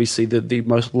laws is obviously the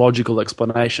most logical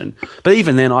explanation. But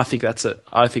even then, I think that's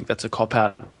a cop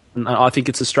out. And I think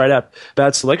it's a straight-up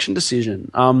bad selection decision.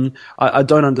 I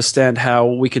don't understand how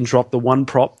we can drop the one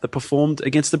prop that performed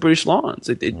against the British Lions.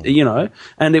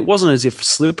 And it wasn't as if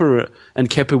Slipper and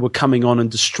Kepu were coming on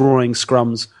and destroying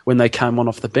scrums when they came on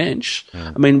off the bench.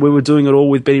 I mean, we were doing it all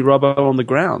with Benny Robbo on the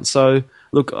ground. So,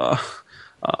 look,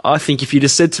 I think if you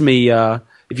said to me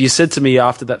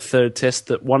after that third test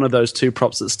that one of those two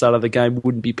props at the start of the game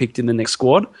wouldn't be picked in the next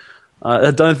squad,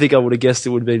 I don't think I would have guessed it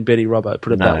would have been Benny Robbo,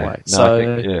 put it that way. No, I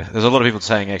think, there's a lot of people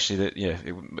saying actually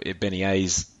that, Benny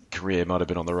A's career might have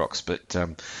been on the rocks, but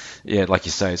like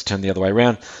you say, it's turned the other way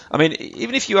around. I mean,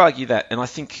 even if you argue that, and I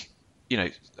think,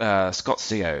 Scott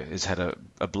Seo has had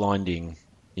a blinding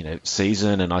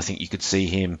season, and I think you could see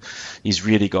him. He's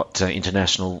really got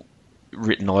international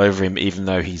written all over him, even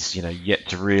though he's yet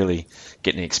to really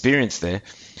get any experience there.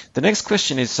 The next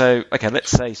question is,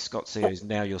 let's say Scott Sio is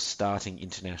now your starting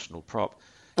international prop.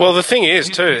 Well, the thing is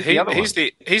too,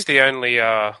 he's the only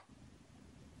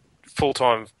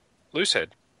full-time loosehead.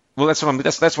 Well, that's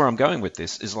where I'm going with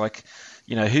this. Is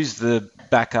who's the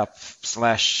backup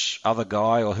 / other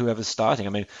guy or whoever's starting? I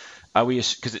mean, are we?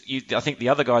 Because I think the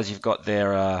other guys you've got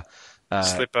there are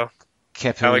Slipper,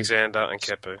 Kepu, Alexander, and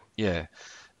Kepu. Yeah,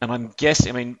 and I'm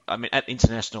guessing. I mean, at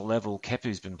international level,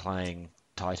 Kepu's been playing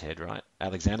tight head, right?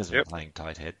 Alexander's been playing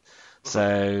tight head.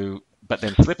 So, but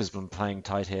then Slipper's been playing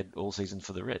tight head all season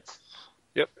for the Reds.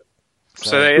 Yep.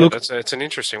 So it's an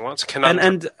interesting one. It's a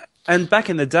conundrum. And back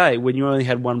in the day, when you only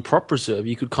had one prop reserve,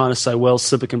 you could kind of say, well,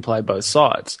 Slipper can play both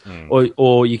sides.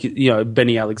 Or you could,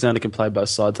 Benny Alexander can play both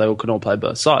sides. They all can all play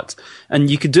both sides.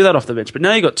 And you could do that off the bench. But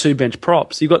now you've got 2 bench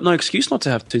props. You've got no excuse not to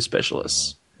have 2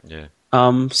 specialists. Yeah.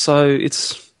 So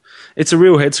it's a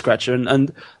real head scratcher.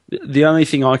 And the only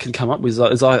thing I can come up with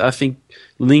is I think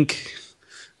Link,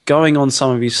 going on some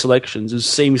of his selections,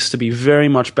 seems to be very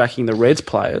much backing the Reds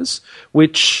players,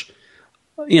 which...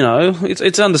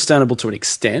 it's understandable to an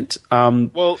extent. But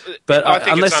I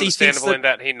think unless it's understandable in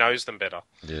that he knows them better.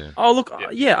 Yeah. Oh, look,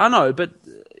 I know, but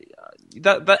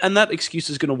that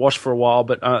excuse is going to wash for a while,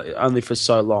 but only for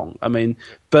so long. I mean,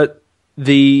 but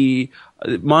my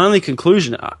only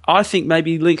conclusion, I think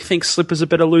maybe Link thinks Slipper's a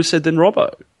better loosehead than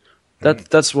Robbo.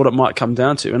 That's what it might come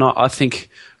down to, and I think,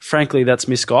 frankly, that's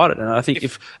misguided. And I think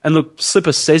look,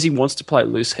 Slipper says he wants to play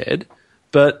loosehead.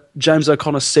 But James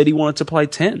O'Connor said he wanted to play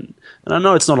 10. And I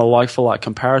know it's not a like-for-like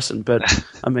comparison, but,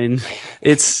 I mean,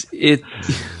 I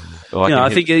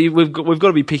think we've got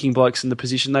to be picking blokes in the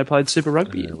position they played Super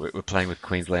Rugby in. We're playing with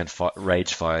Queensland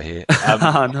rage fire here.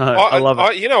 I love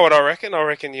it. You know what I reckon? I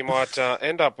reckon you might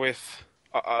end up with...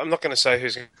 I'm not going to say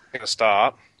who's going to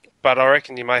start, but I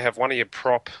reckon you may have one of your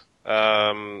prop...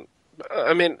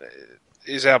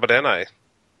 is Albert Ene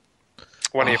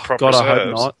one of your prop reserves? I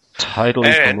hope not.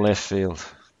 Totally from left field.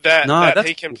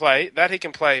 He can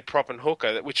play prop and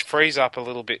hooker, which frees up a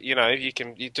little bit. You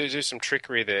do some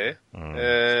trickery there,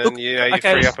 and you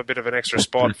free up a bit of an extra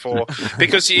spot for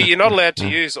because you're not allowed to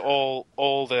use all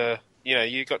the.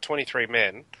 You've got 23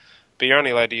 men, but you're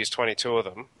only allowed to use 22 of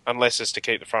them unless it's to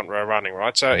keep the front row running,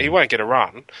 right? So he won't get a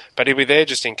run, but he'll be there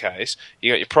just in case.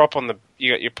 You got your prop on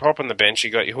the bench, you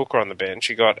got your hooker on the bench,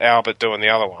 you got Albert doing the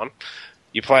other one.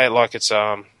 You play it like it's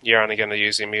you're only going to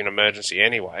use him in emergency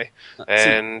anyway,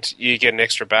 and you get an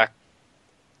extra back.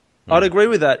 I'd agree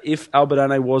with that if Albert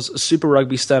Ene was a Super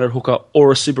Rugby standard hooker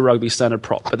or a Super Rugby standard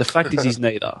prop, but the fact is he's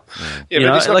neither. But he's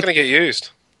not going to get used.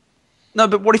 No,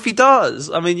 but what if he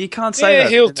does? I mean, you can't say that. Yeah,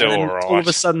 he'll do all right. All of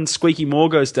a sudden, Squeaky Moore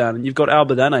goes down, and you've got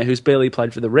Albert Ene, who's barely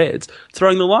played for the Reds,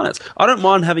 throwing the lineouts. I don't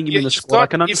mind having him in the squad. I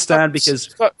can understand because...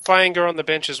 You've got Fainga on the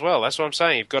bench as well. That's what I'm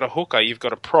saying. You've got a hooker, you've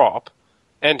got a prop,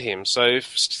 and him. So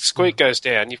if Squeak goes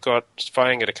down, you've got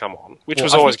Fainga to come on, which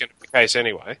was always going to be the case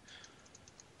anyway.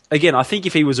 Again, I think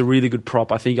if he was a really good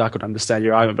prop, I think I could understand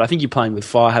your argument. But I think you're playing with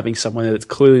fire, having someone that's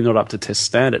clearly not up to test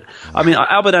standard. I mean,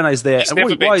 Albert Ene's there. He's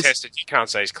never been tested. You can't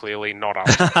say he's clearly not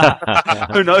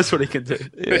up. Who knows what he can do?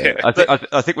 Yeah.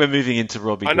 I think we're moving into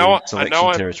Robbie Green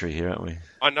selection territory here, aren't we?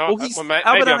 I know. Well,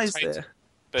 Albert Ene's there.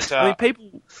 But, I mean,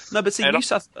 people. No, but see,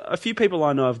 a few people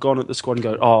I know have gone at the squad and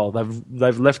go, "Oh,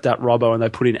 they've left out Robbo and they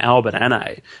put in Albert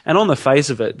Ene." And on the face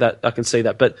of it, that I can see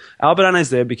that. But Albert Ene's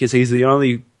there because he's the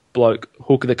only bloke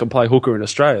hooker that can play hooker in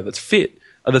Australia that's fit.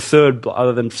 The third,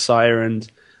 other than Sayer and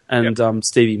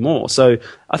Stevie Moore. So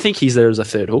I think he's there as a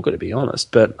third hooker, to be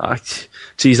honest. But I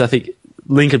think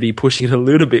Link would be pushing it a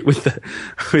little bit with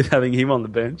having him on the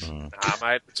bench. Nah,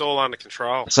 mate, it's all under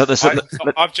control.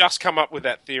 I've just come up with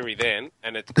that theory then,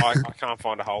 and I can't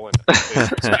find a hole in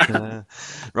it.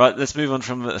 Right, let's move on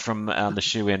from the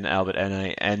shoe-in Albert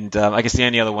Ene, and I guess the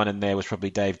only other one in there was probably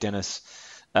Dave Dennis.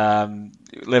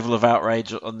 Level of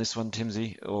outrage on this one,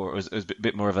 Timsy, or it was a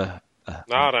bit more of a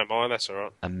no, I don't mind. That's all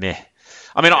right. A meh.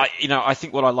 I mean, I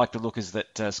think what I like to look is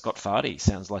that Scott Fardy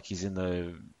sounds like he's in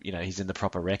the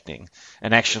proper reckoning,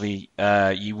 and actually,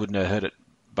 you wouldn't have heard it,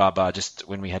 Bar just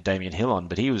when we had Damien Hill on,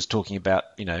 but he was talking about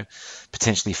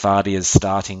potentially Fardy as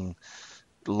starting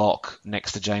lock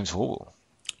next to James Horwill.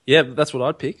 Yeah, that's what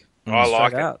I'd pick. I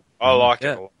like it. I like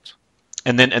it a lot.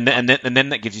 And then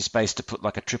that gives you space to put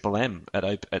like a Triple M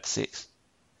at 6.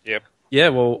 Yep. Yeah,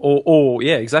 well, or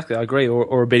yeah, exactly. I agree.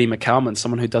 Or a Benny McCalman,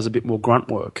 someone who does a bit more grunt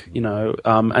work,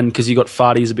 and because you got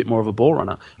Fardy as a bit more of a ball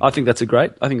runner. I think that's a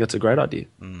great idea.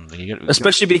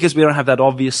 Especially because we don't have that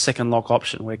obvious second lock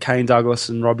option where Kane Douglas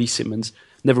and Robbie Simmons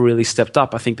never really stepped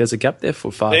up. I think there's a gap there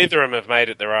for Vardy. Neither of them have made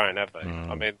it their own, have they?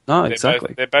 I mean, No,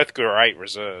 exactly. They're both great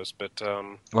reserves, but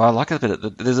Well, I like it a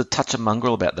bit. There's a touch of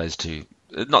mongrel about those two.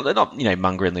 They're not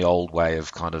mongrel in the old way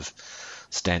of kind of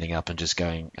standing up and just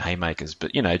going haymakers,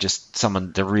 but just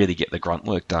someone to really get the grunt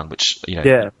work done, which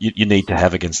you need to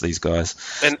have against these guys.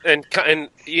 and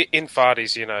in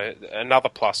Vardy's, another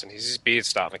plus, and his beard's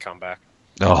starting to come back.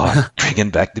 Oh, bringing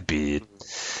back the beard.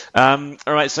 All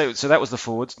right, so that was the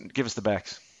forwards. Give us the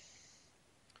backs.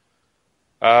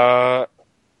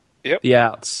 Yep. The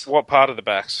outs. What part of the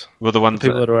backs? Well, the ones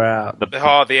People that are out.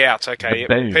 The outs. Okay,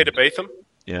 boom. Peter Beetham,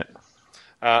 Yeah.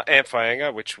 Ant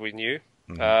Faenga, which we knew.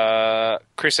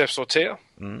 Chris F. Sortia,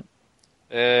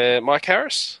 Mike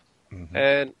Harris,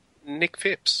 and Nick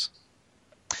Phipps.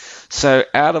 So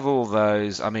out of all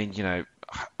those, I mean,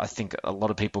 I think a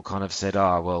lot of people kind of said,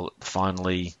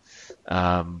 finally,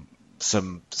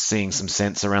 seeing some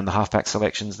sense around the halfback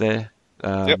selections there,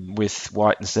 with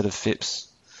White instead of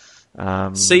Phipps.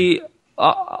 See,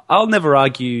 I'll never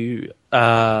argue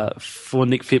for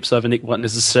Nick Phipps over Nick White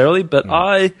necessarily, but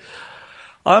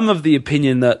I'm of the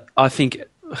opinion that I think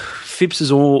Phipps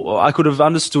is all. I could have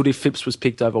understood if Phipps was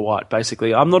picked over White.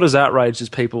 Basically, I'm not as outraged as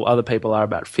other people are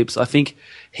about Phipps. I think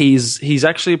he's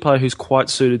actually a player who's quite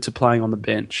suited to playing on the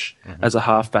bench as a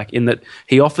halfback, in that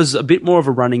he offers a bit more of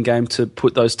a running game to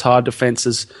put those tired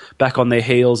defences back on their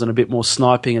heels, and a bit more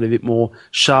sniping and a bit more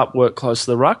sharp work close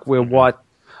to the ruck. Where White,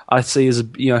 I see as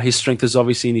his strength is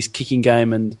obviously in his kicking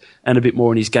game and a bit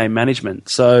more in his game management.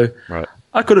 So. Right.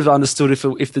 I could have understood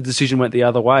if the decision went the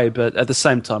other way, but at the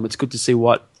same time, it's good to see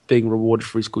White being rewarded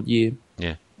for his good year.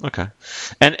 Yeah, okay.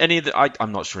 And any of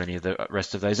I'm not sure any of the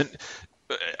rest of those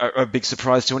are a big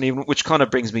surprise to anyone, which kind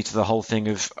of brings me to the whole thing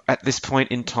of, at this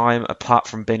point in time, apart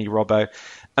from Benny Robbo,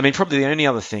 I mean, probably the only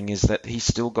other thing is that he's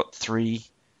still got 3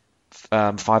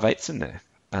 5/8s in there.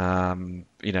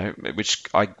 Which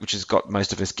has got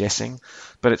most of us guessing,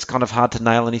 but it's kind of hard to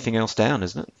nail anything else down,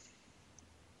 isn't it?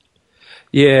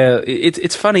 Yeah,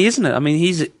 it's funny, isn't it? I mean,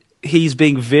 he's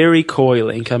being very coy,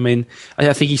 Link. I mean,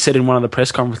 I think he said in one of the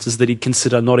press conferences that he'd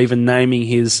consider not even naming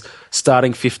his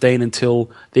starting 15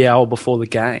 until the hour before the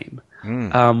game,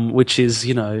 which is,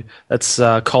 that's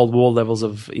Cold War levels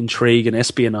of intrigue and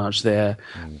espionage there.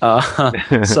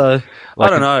 So, I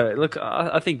don't know. Look,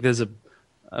 I think there's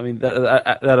that'll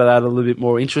add a little bit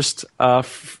more interest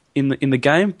in the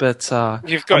game, but I'm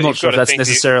not sure if that's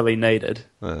necessarily needed.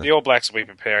 The All Blacks will be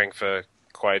preparing for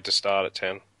Quade to start at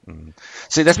 10.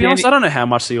 See, to be honest, I don't know how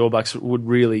much the All Blacks would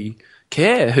really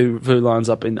care who lines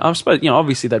up in. I suppose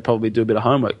obviously they'd probably do a bit of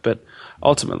homework, but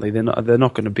ultimately they're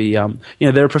not going to be.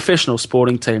 They're a professional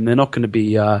sporting team. They're not going to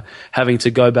be having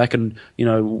to go back and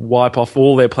wipe off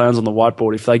all their plans on the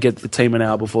whiteboard if they get the team an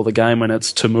hour before the game and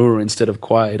it's Tamura instead of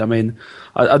Quade. I mean,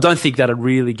 I don't think that'd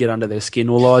really get under their skin.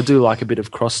 Although I do like a bit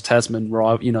of cross Tasman,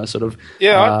 sort of.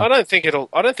 Yeah, I don't think it'll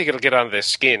get under their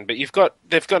skin. But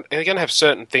they're going to have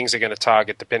certain things they're going to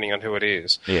target depending on who it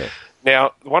is. Yeah.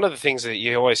 Now, one of the things that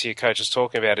you always hear coaches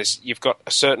talking about is you've got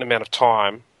a certain amount of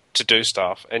time to do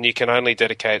stuff, and you can only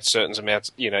dedicate certain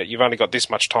amounts. You've only got this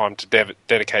much time to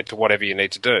dedicate to whatever you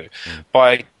need to do.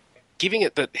 By giving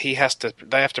it that they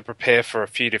have to prepare for a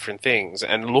few different things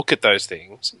and look at those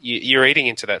things, you're eating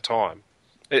into that time.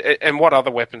 And what other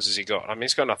weapons has he got? I mean,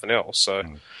 he's got nothing else. So,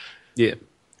 yeah,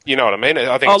 you know what I mean.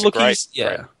 I think it's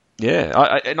great. Yeah,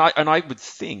 I would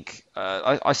think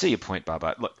I see your point,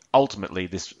 Baba. Look, ultimately,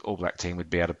 this All Black team would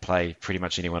be able to play pretty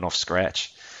much anyone off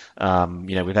scratch.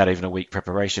 Without even a week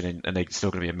preparation, and they're still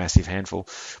going to be a massive handful.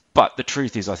 But the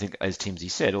truth is, I think, as Timsy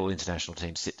said, all international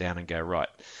teams sit down and go, right,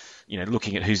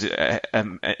 looking at who's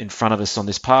in front of us on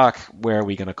this park, where are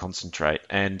we going to concentrate?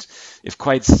 And if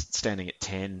Quade's standing at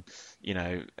 10,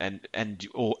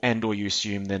 or you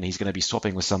assume then he's going to be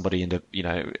swapping with somebody into,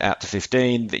 out to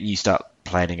 15, then you start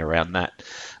planning around that,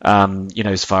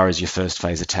 as far as your first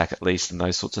phase attack at least, and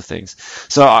those sorts of things.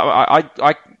 So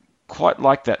I quite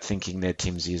like that thinking there,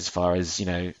 Timsy, as far as,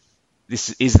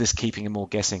 this keeping them all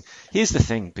guessing. Here's the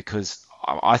thing, because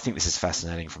I think this is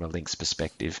fascinating from a Lynx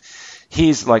perspective.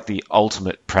 He's like the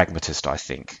ultimate pragmatist, I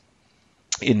think,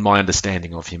 in my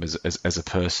understanding of him as a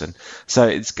person. So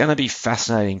it's going to be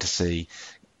fascinating to see,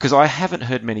 because I haven't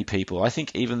heard many people, I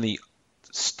think even the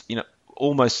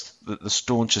almost the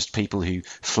staunchest people who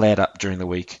flared up during the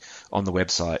week on the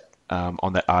website,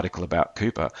 on that article about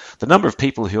Cooper, the number of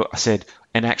people who said,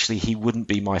 and actually he wouldn't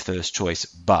be my first choice,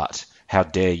 but how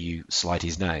dare you slight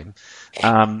his name?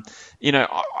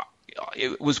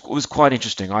 It was quite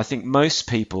interesting. I think most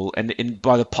people, and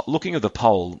by looking at the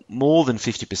poll, more than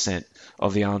 50%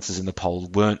 of the answers in the poll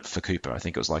weren't for Cooper. I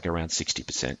think it was like around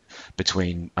 60%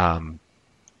 between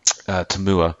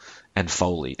Tamua and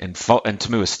Foley, and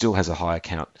Tamua still has a higher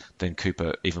count than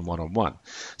Cooper, even one-on-one.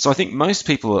 So I think most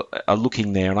people are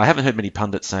looking there, and I haven't heard many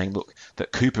pundits saying, look,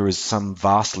 that Cooper is some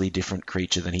vastly different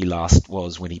creature than he last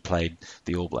was when he played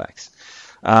the All Blacks.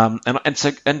 And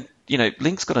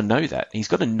Link's got to know that. He's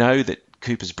got to know that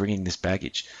Cooper's bringing this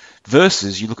baggage.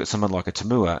 Versus, you look at someone like a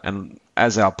Tamua, and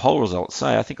as our poll results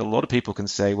say, I think a lot of people can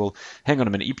say, well, hang on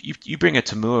a minute, you bring a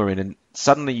Tamua in, and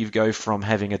suddenly you go from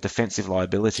having a defensive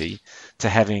liability to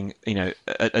having,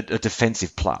 a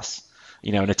defensive plus,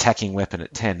 an attacking weapon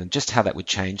at 10, and just how that would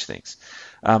change things.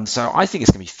 So I think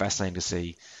it's going to be fascinating to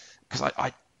see, because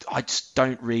I just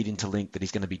don't read into Link that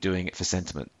he's going to be doing it for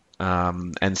sentiment.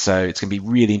 And so it's going to be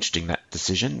really interesting, that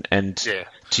decision. And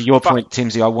to your point,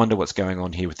 Timsy, I wonder what's going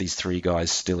on here with these three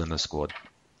guys still in the squad.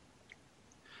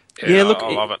 Yeah, look,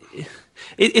 I love it.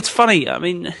 It's funny. I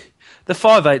mean, the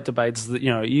 5'8" debates,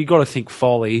 you got to think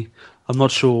Foley. I'm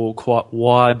not sure quite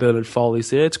why Bernard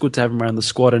Foley's there. It's good to have him around the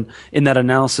squad. And in that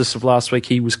analysis of last week,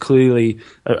 he was clearly,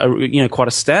 quite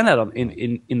a standout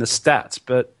in the stats.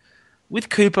 But with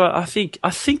Cooper, I think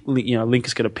Link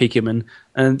is going to pick him,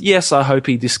 and yes, I hope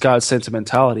he discards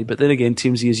sentimentality. But then again,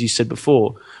 Timsy, as you said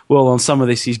before, well, on some of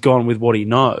this, he's gone with what he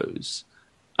knows,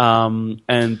 and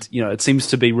it seems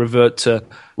to be revert to,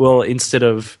 well, instead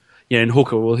of in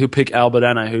hooker, well, he'll pick Albert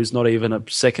Anna, who's not even a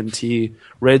second tier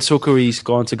Reds hooker. He's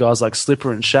gone to guys like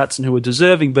Slipper and Shatson, who are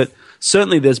deserving, but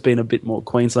certainly there's been a bit more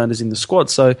Queenslanders in the squad.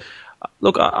 So,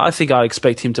 look, I think I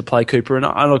expect him to play Cooper, and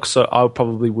I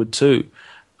probably would too.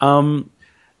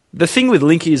 The thing with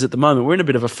Linky is at the moment we're in a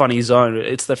bit of a funny zone.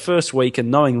 It's the first week,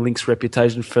 and knowing Link's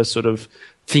reputation for sort of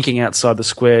thinking outside the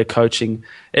square, coaching,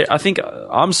 I think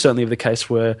I'm certainly of the case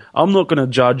where I'm not going to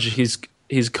judge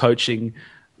his coaching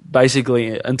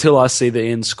basically until I see the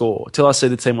end score, till I see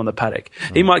the team on the paddock.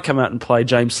 He might come out and play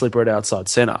James Slipper at outside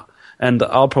centre, and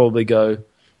I'll probably go,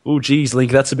 oh, geez,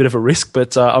 Link, that's a bit of a risk,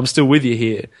 but I'm still with you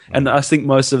here. And I think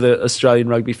most of the Australian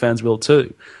rugby fans will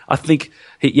too. I think,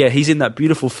 he's in that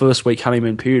beautiful first week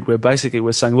honeymoon period where basically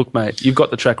we're saying, look, mate, you've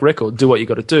got the track record, do what you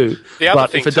got to do.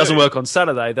 But if it doesn't work on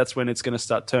Saturday, that's when it's going to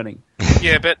start turning.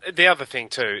 Yeah, but the other thing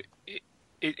too,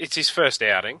 it's his first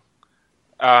outing.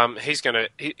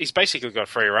 He's basically got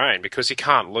free rein because he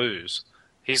can't lose.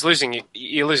 He's losing.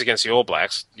 You lose against the All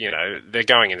Blacks. They're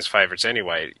going in as favourites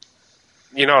anyway.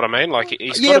 You know what I mean? Like,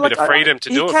 he's got a bit of freedom to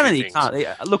do a few things. Can't.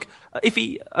 Yeah, look, if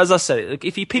he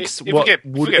picks what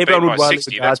everyone would regard to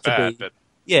be,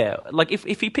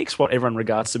 if he picks what everyone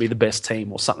regards to be the best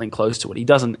team or something close to it, he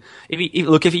doesn't.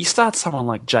 If he starts someone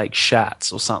like Jake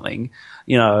Schatz or something,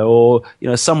 or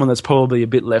someone that's probably a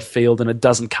bit left field and it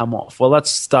doesn't come off, well, that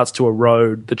starts to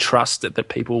erode the trust that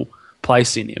people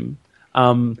place in him.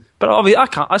 But obviously,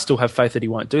 I still have faith that he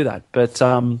won't do that. But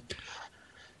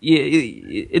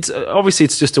it's obviously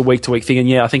it's just a week-to-week thing,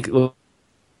 and I think it will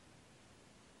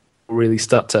really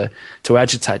start to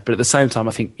agitate. But at the same time,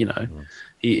 I think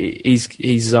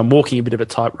he's walking a bit of a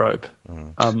tightrope,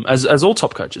 as all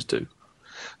top coaches do.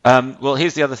 Well,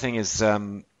 here's the other thing: is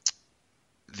the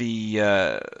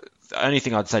only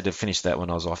thing I'd say to finish that when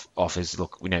I was off is,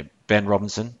 look, Ben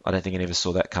Robinson. I don't think any of us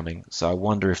saw that coming, so I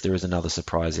wonder if there is another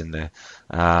surprise in there.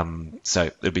 So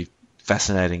it'll be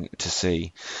fascinating to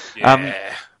see.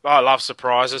 Yeah. I love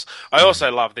surprises. I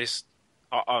also love this.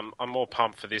 I'm more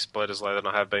pumped for this Bledisloe than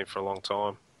I have been for a long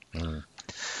time.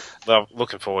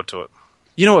 Looking forward to it.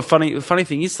 You know what? The funny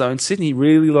thing is, though, in Sydney,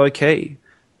 really low key.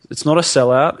 It's not a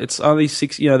sellout. It's only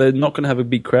 6. They're not going to have a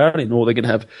big crowd in, or they're going to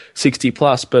have 60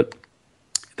 plus. But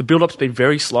the build-up's been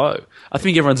very slow. I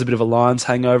think everyone's a bit of a Lions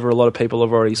hangover. A lot of people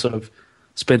have already sort of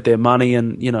spent their money,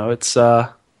 and it's.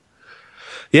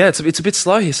 It's a bit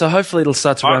slow here, so hopefully it'll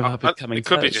start to ramp up in coming days. It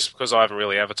could be just because I haven't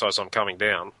really advertised I'm coming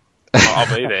down.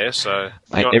 I'll be there, so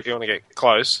if you want to get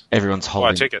close, everyone's holding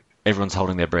buy a ticket. Everyone's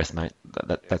holding their breath, mate.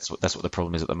 That's what the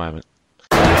problem is at the moment.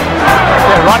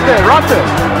 Right there.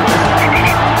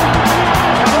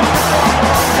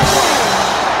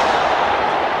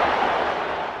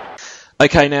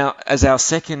 Okay, now as our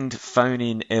second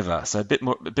phone-in ever, so a bit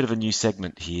of a new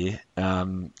segment here,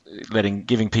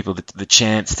 giving people the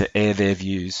chance to air their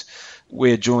views.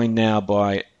 We're joined now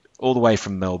by, all the way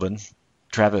from Melbourne,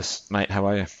 Travis. Mate, how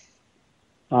are you?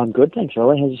 I'm good, thanks,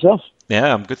 Ollie. How's yourself?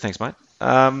 Yeah, I'm good, thanks, mate.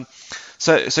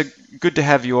 So good to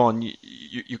have you on.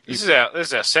 This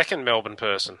is our second Melbourne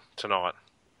person tonight.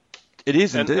 It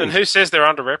is indeed. And who says they're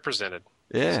underrepresented?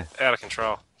 Yeah, it's out of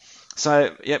control.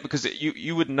 So because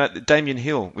you wouldn't know Damien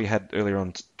Hill we had earlier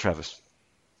on, Travis.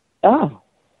 Oh,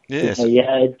 yes.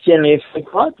 Yeah, generally a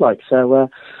quiet bloke, so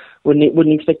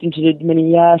wouldn't expect him to do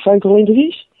many phone call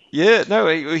interviews. Yeah, no,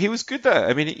 he was good though.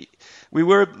 I mean, we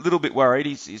were a little bit worried.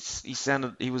 He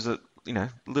sounded he was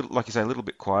like you say, a little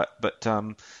bit quiet, but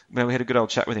we had a good old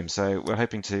chat with him, so we're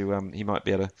hoping to he might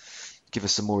be able to give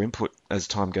us some more input as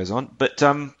time goes on. But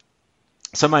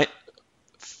so, mate,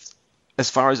 as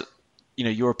far as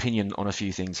your opinion on a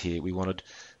few things here,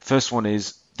 first one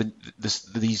is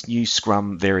these new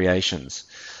scrum variations.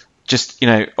 Just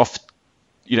off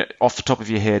the top of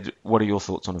your head, what are your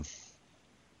thoughts on them?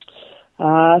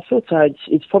 I thought so.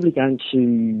 It's probably going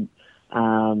to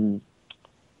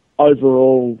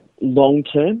overall long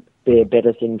term be a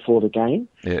better thing for the game.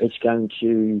 Yeah. It's going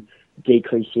to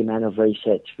decrease the amount of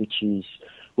resets, which is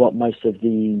what most of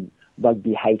the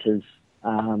rugby haters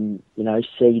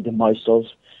see the most of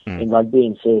in rugby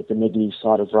and see it as the negative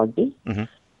side of rugby.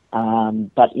 Mm-hmm.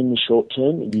 But in the short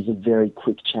term, it is a very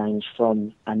quick change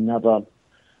from another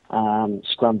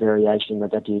scrum variation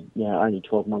that they did only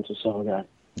 12 months or so ago.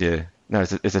 Yeah, no,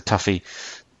 it's a toughie.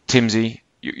 Timsy,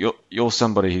 you're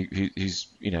somebody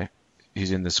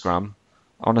who's in the scrum.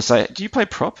 I want to say, do you play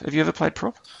prop? Have you ever played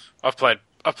prop? I've played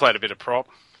a bit of prop.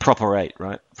 Prop or 8,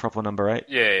 right? Prop or number 8?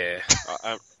 Yeah.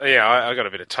 I got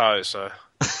a bit of toe, so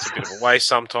it's a bit of a waste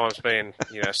sometimes being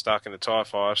stuck in the tie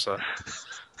 5. So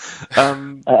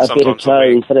a bit of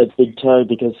toe, is that a big toe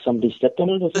because somebody stepped on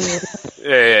it or something?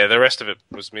 Yeah, the rest of it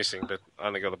was missing, but I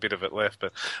only got a bit of it left.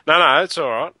 But no, it's all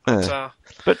right.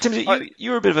 But Tim,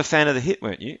 you were a bit of a fan of the hit,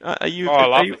 weren't you? I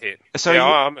love the hit. So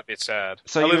I'm a bit sad.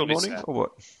 So a little bit morning, sad. or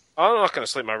what? I'm not going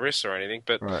to slip my wrists or anything,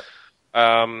 but right.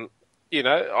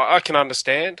 I can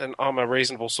understand, and I'm a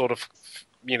reasonable sort of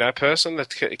person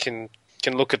that can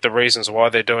look at the reasons why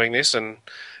they're doing this, and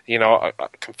I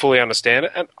can fully understand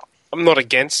it. And I'm not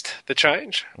against the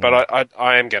change, but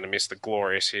I am going to miss the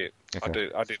glorious hit.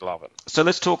 Okay. I do love it. So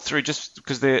let's talk through, just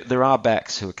because there are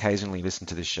backs who occasionally listen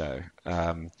to this show,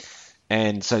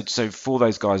 and so for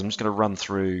those guys, I'm just going to run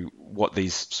through what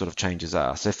these sort of changes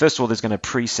are. So first of all, there's going to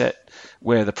preset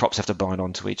where the props have to bind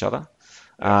onto each other.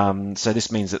 So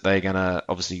this means that they're going to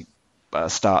obviously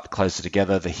start closer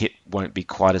together. The hit won't be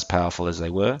quite as powerful as they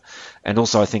were. And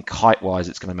also I think height-wise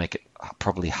it's going to make it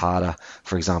probably harder,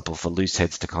 for example, for loose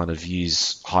heads to kind of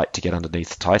use height to get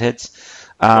underneath tight heads.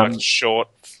 Like short,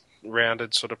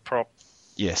 rounded sort of prop.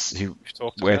 Yes, who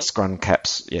wear scrum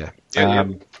caps, yeah. Yeah.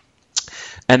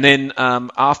 And then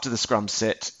after the scrum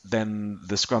set, then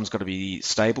the scrum's got to be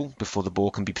stable before the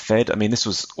ball can be fed. I mean, this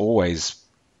was always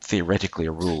theoretically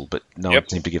a rule, but no one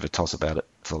seemed to give a toss about it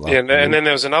for the last and then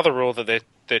there was another rule that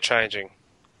they're changing,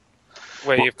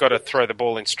 where you've got to throw the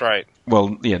ball in straight.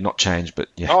 Well, yeah, not change, but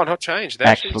yeah. Oh, not change.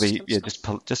 Actually, just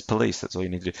police. That's all you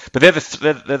need to do. But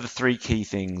they're the three key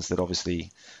things that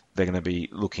obviously they're going to be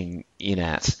looking in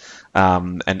at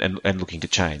and looking to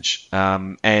change.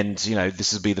 And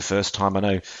this will be the first time. I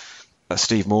know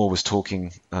Steve Moore was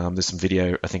talking. There's some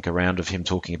video I think around of him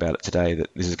talking about it today. That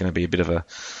this is going to be a bit of a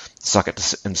suck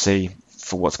it and see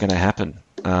for what's going to happen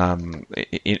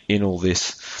in all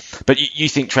this. But you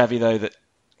think, Travis,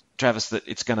 that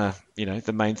it's going to,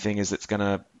 the main thing is it's going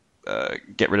to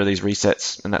get rid of these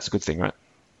resets, and that's a good thing, right?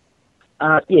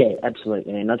 Yeah,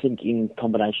 absolutely. And I think in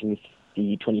combination with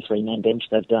the 23-man bench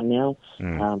they've done now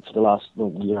for the last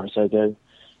year or so ago,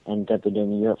 and they've been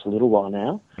doing in Europe for a little while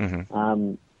now,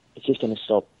 it's just going to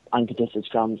stop uncontested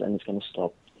scrums, and it's going to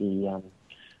stop the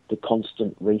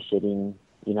constant resetting,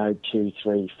 2,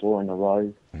 3, 4 in a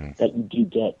row that you do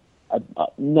get,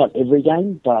 not every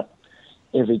game, but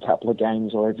every couple of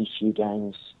games or every few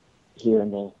games here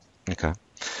and there. Okay.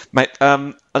 Mate,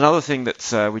 another thing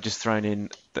that's we just thrown in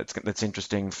that's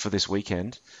interesting for this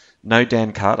weekend, no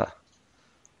Dan Carter.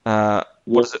 What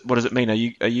does it mean?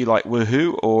 Are you like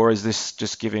woohoo, or is this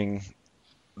just giving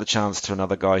the chance to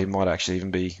another guy who might actually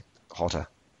even be hotter?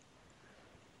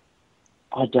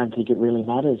 I don't think it really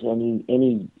matters.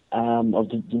 Any of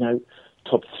the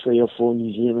top 3 or 4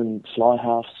 New Zealand fly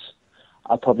halves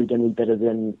are probably going to be better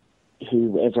than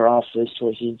whoever our first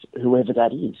choice is, whoever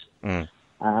that is.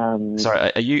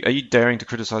 Sorry, are you daring to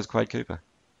criticise Quade Cooper?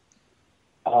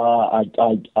 What?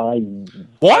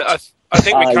 I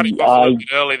think we cut him off a little bit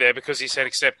early there because he said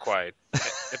except Quade.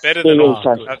 They're better than all.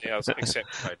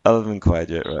 Except Quade. Other than Quade,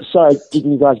 yeah, right. Sorry,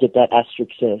 didn't you guys get that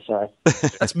asterisk there? Sorry.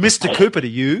 That's Mr. Cooper to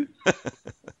you.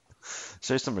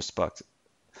 Show some respect.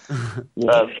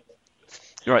 Yeah.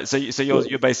 Right, so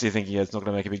you're basically thinking it's not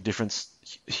going to make a big difference.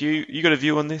 Hugh, you got a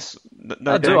view on this?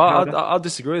 No, I do. I'll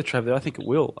disagree with Trav there. I think it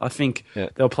will. I think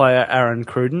they'll play Aaron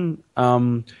Cruden.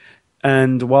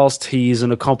 And whilst he is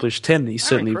an accomplished 10, he's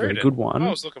certainly a very good one. I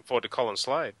was looking forward to Colin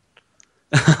Slade.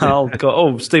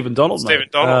 Stephen Donald. Stephen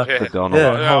Donald,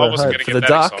 I wasn't going to get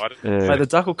that excited. Mate, the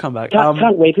Duck will come back.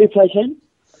 Can't Weaver play 10?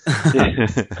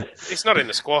 He's not in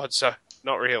the squad, so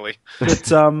not really.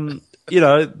 But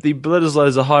the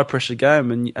Bledisloe's a high pressure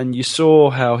game, and you saw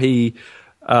how he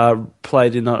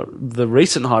played in the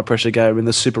recent high pressure game in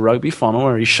the Super Rugby final,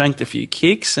 where he shanked a few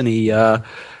kicks, and he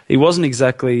wasn't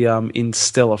exactly in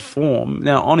stellar form.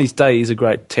 Now on his day, he's a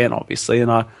great 10, obviously,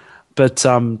 but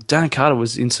Dan Carter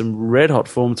was in some red hot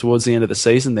form towards the end of the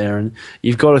season there, and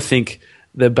you've got to think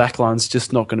their backline's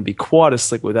just not going to be quite as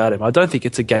slick without him. I don't think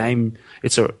it's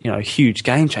a huge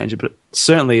game changer, but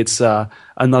certainly it's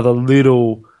another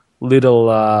little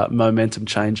momentum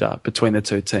changer between the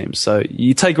two teams. So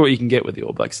you take what you can get with the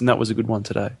All Blacks, and that was a good one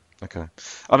today. Okay.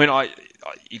 I mean,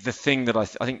 the thing that I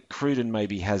think Cruden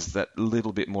maybe has that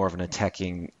little bit more of an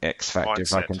attacking X factor,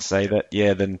 if I can say that,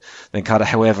 than Carter.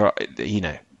 However,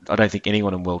 I don't think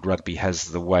anyone in world rugby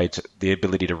has the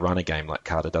ability to run a game like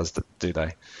Carter does, do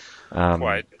they?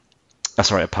 Quaid.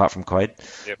 Sorry, apart from Quaid.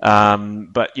 Yep.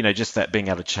 But, just that being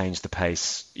able to change the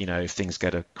pace, if things go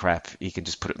to crap, he can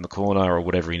just put it in the corner or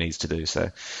whatever he needs to do.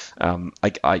 So,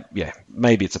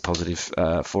 maybe it's a positive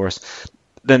for us.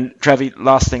 Then, Travi,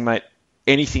 last thing, mate,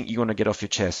 anything you want to get off your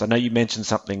chest? I know you mentioned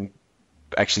something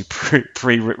actually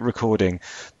pre-recording.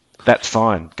 That's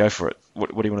fine. Go for it. What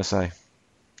do you want to say?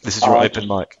 This is your open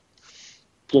mic.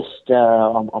 Just,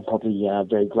 I'm probably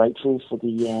very grateful for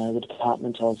the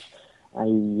department of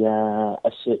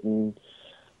a certain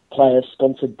player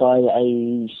sponsored by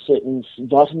a certain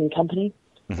vitamin company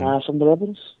from the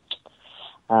Rebels.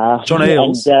 John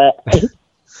Eales.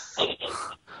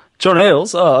 John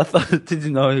Eales? Oh, I thought, did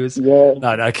you know he was... Yeah.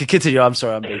 No, continue. I'm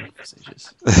sorry, I'm being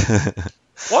facetious.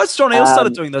 Why has John Eales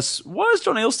started doing this? Why has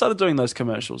John Eales started doing those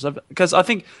commercials? Because I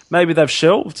think maybe they've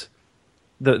shelved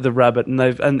the rabbit and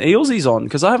Ealesy's on,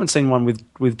 because I haven't seen one with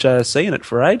JSC in it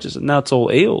for ages, and now it's all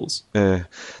Eales. Yeah.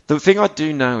 The thing I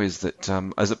do know is that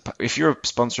if you're a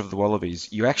sponsor of the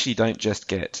Wallabies, you actually don't just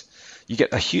get... You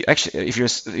get a huge... Actually,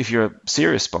 if you're a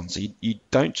serious sponsor, you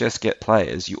don't just get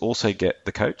players, you also get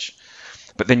the coach.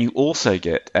 But then you also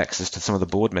get access to some of the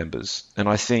board members. And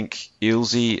I think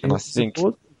Ealesy, and I think...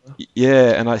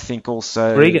 and I think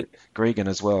also Gregan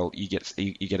as well, you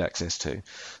get access to.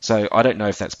 So I don't know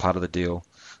if that's part of the deal.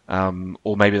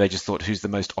 Or maybe they just thought, who's the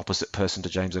most opposite person to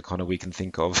James O'Connor we can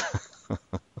think of?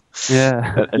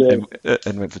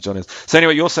 and went for John Eales. So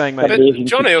anyway, you're saying, mate... But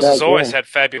John Eales has always had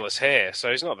fabulous hair, so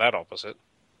he's not that opposite.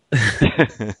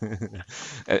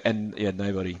 And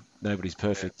nobody's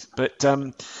perfect. But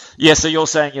so you're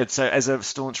saying, so as a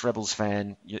staunch Rebels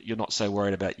fan, you're not so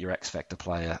worried about your X Factor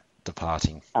player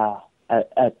departing?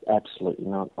 Absolutely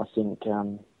not. I think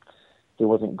there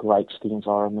wasn't great for the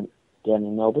environment down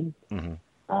in Melbourne.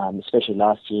 Especially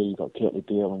last year, you got Kurtley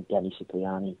Beale and Danny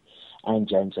Cipriani and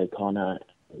James O'Connor.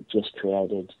 It just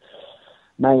created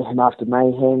mayhem after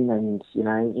mayhem, and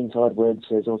inside word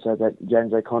says also that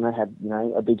James O'Connor had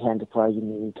a big hand to play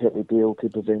in the Kurtley Beale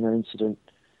Cooper Vuna incident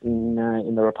in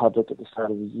the Republic at the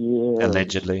start of the year.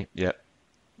 Allegedly, yeah.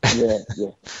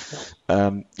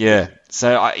 Yeah.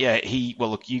 So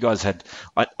look, you guys had.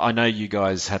 I know you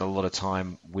guys had a lot of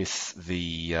time with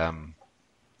the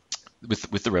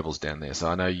with the rebels down there. So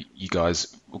I know you guys,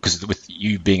 because with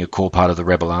you being a core part of the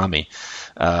Rebel Army,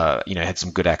 had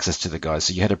some good access to the guys.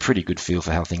 So you had a pretty good feel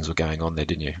for how things were going on there,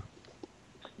 didn't you?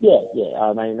 Yeah.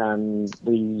 I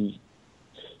mean,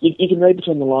 you can read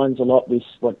between the lines a lot with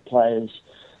what players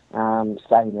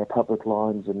say in their public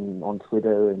lines and on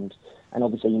Twitter, and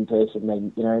obviously in person they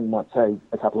might say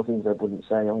a couple of things they wouldn't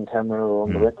say on camera or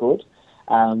on the record.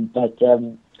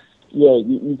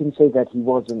 You can see that he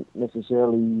wasn't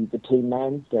necessarily the team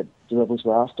man that the Rebels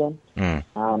were after.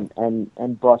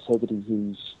 And Bryce Hegarty,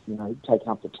 who's taken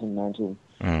up the team mantle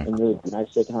in the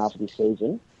second half of this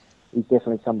season, is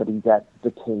definitely somebody that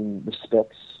the team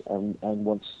respects and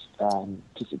wants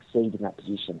to succeed in that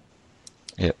position.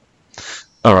 Yeah.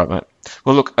 All right, mate.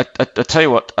 Well, look, I tell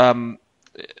you what.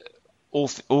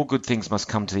 All good things must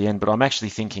come to the end, but I'm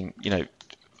actually thinking,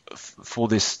 for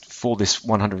this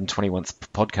 121st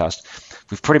podcast,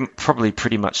 we've probably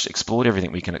pretty much explored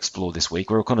everything we can explore this week.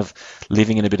 We're kind of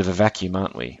living in a bit of a vacuum,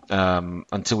 aren't we?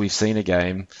 Until we've seen a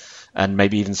game and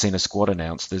maybe even seen a squad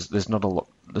announced, there's not a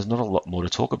lot more to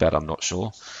talk about, I'm not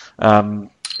sure.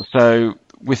 So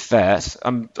with that,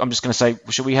 I'm just going to say,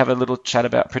 should we have a little chat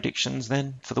about predictions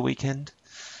then for the weekend?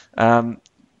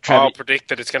 I'll predict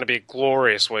that it's going to be a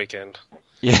glorious weekend.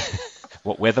 Yeah.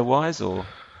 What, weather-wise, or?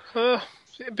 A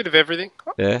bit of everything.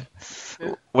 Yeah.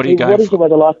 What are you going What is the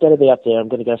weather like going to be up there? I'm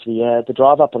going to go for the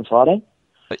drive up on Friday.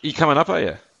 Are you coming up, are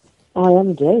you? I am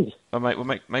indeed. Oh, mate,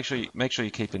 well, make sure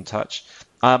you keep in touch.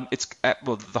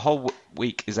 The whole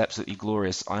week is absolutely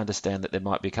glorious. I understand that there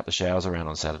might be a couple of showers around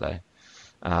on Saturday.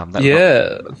 That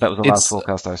was the last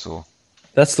forecast I saw.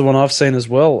 That's the one I've seen as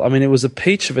well. I mean, it was a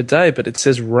peach of a day, but it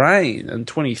says rain and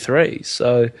 23.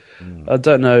 So I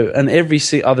don't know. And every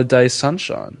other day is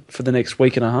sunshine for the next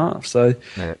week and a half. So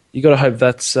you got to hope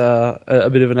that's a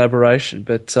bit of an aberration.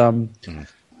 But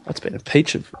that's been a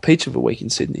peach of a week in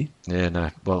Sydney. Yeah, no.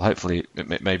 Well, hopefully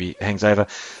it maybe hangs over.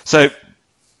 So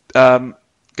go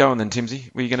on then,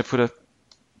 Timsy. Were you going to put a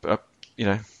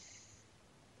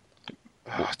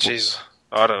Oh, jeez.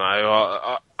 I don't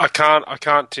know. I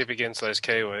can't tip against those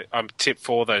Kiwis. I'm tip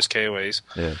for those Kiwis.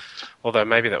 Yeah. Although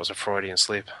maybe that was a Freudian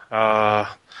slip. I'm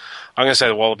going to say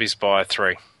the Wallabies by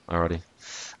 3. Alrighty.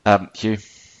 Hugh.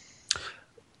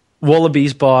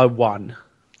 Wallabies by 1.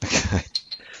 Okay.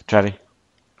 Travie.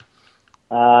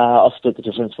 I'll split the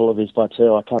difference. Wallabies by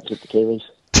 2. I can't tip the Kiwis.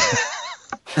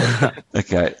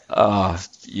 Okay.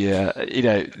 Yeah.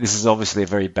 This is obviously a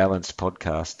very balanced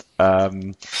podcast.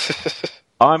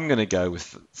 I'm going to go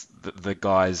with the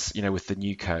guys, with the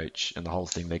new coach and the whole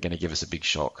thing. They're going to give us a big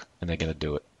shock, and they're going to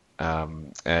do it.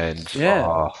 I'm going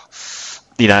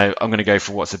to go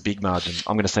for what's a big margin.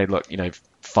 I'm going to say, look,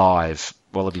 5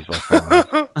 Wallabies by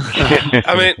 5.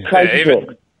 I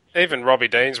mean, even Robbie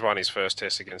Deans won his first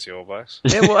test against the All Blacks.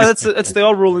 Yeah, well, that's the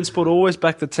old rule in sport. Always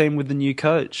back the team with the new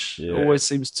coach. Yeah. Always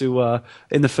seems to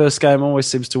in the first game. Always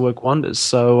seems to work wonders.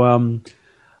 So.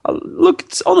 Look,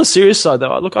 on the serious side,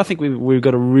 though, I think we've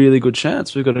got a really good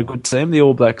chance. We've got a good team. The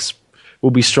All Blacks will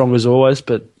be strong as always,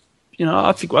 but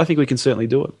I think we can certainly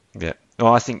do it. Yeah.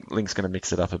 Well, I think Link's going to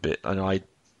mix it up a bit, and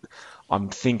I'm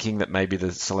thinking that maybe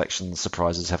the selection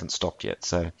surprises haven't stopped yet,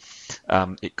 so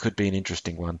it could be an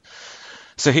interesting one.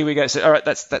 So here we go. So all right,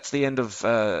 that's the end of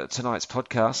tonight's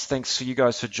podcast. Thanks for you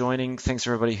guys for joining. Thanks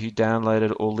for everybody who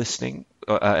downloaded or listening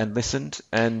and listened,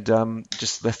 and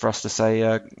just left for us to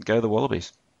say, go the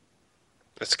Wallabies.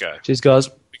 Let's go. Cheers, guys.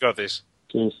 We got this.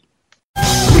 Cheers.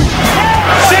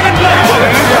 Seven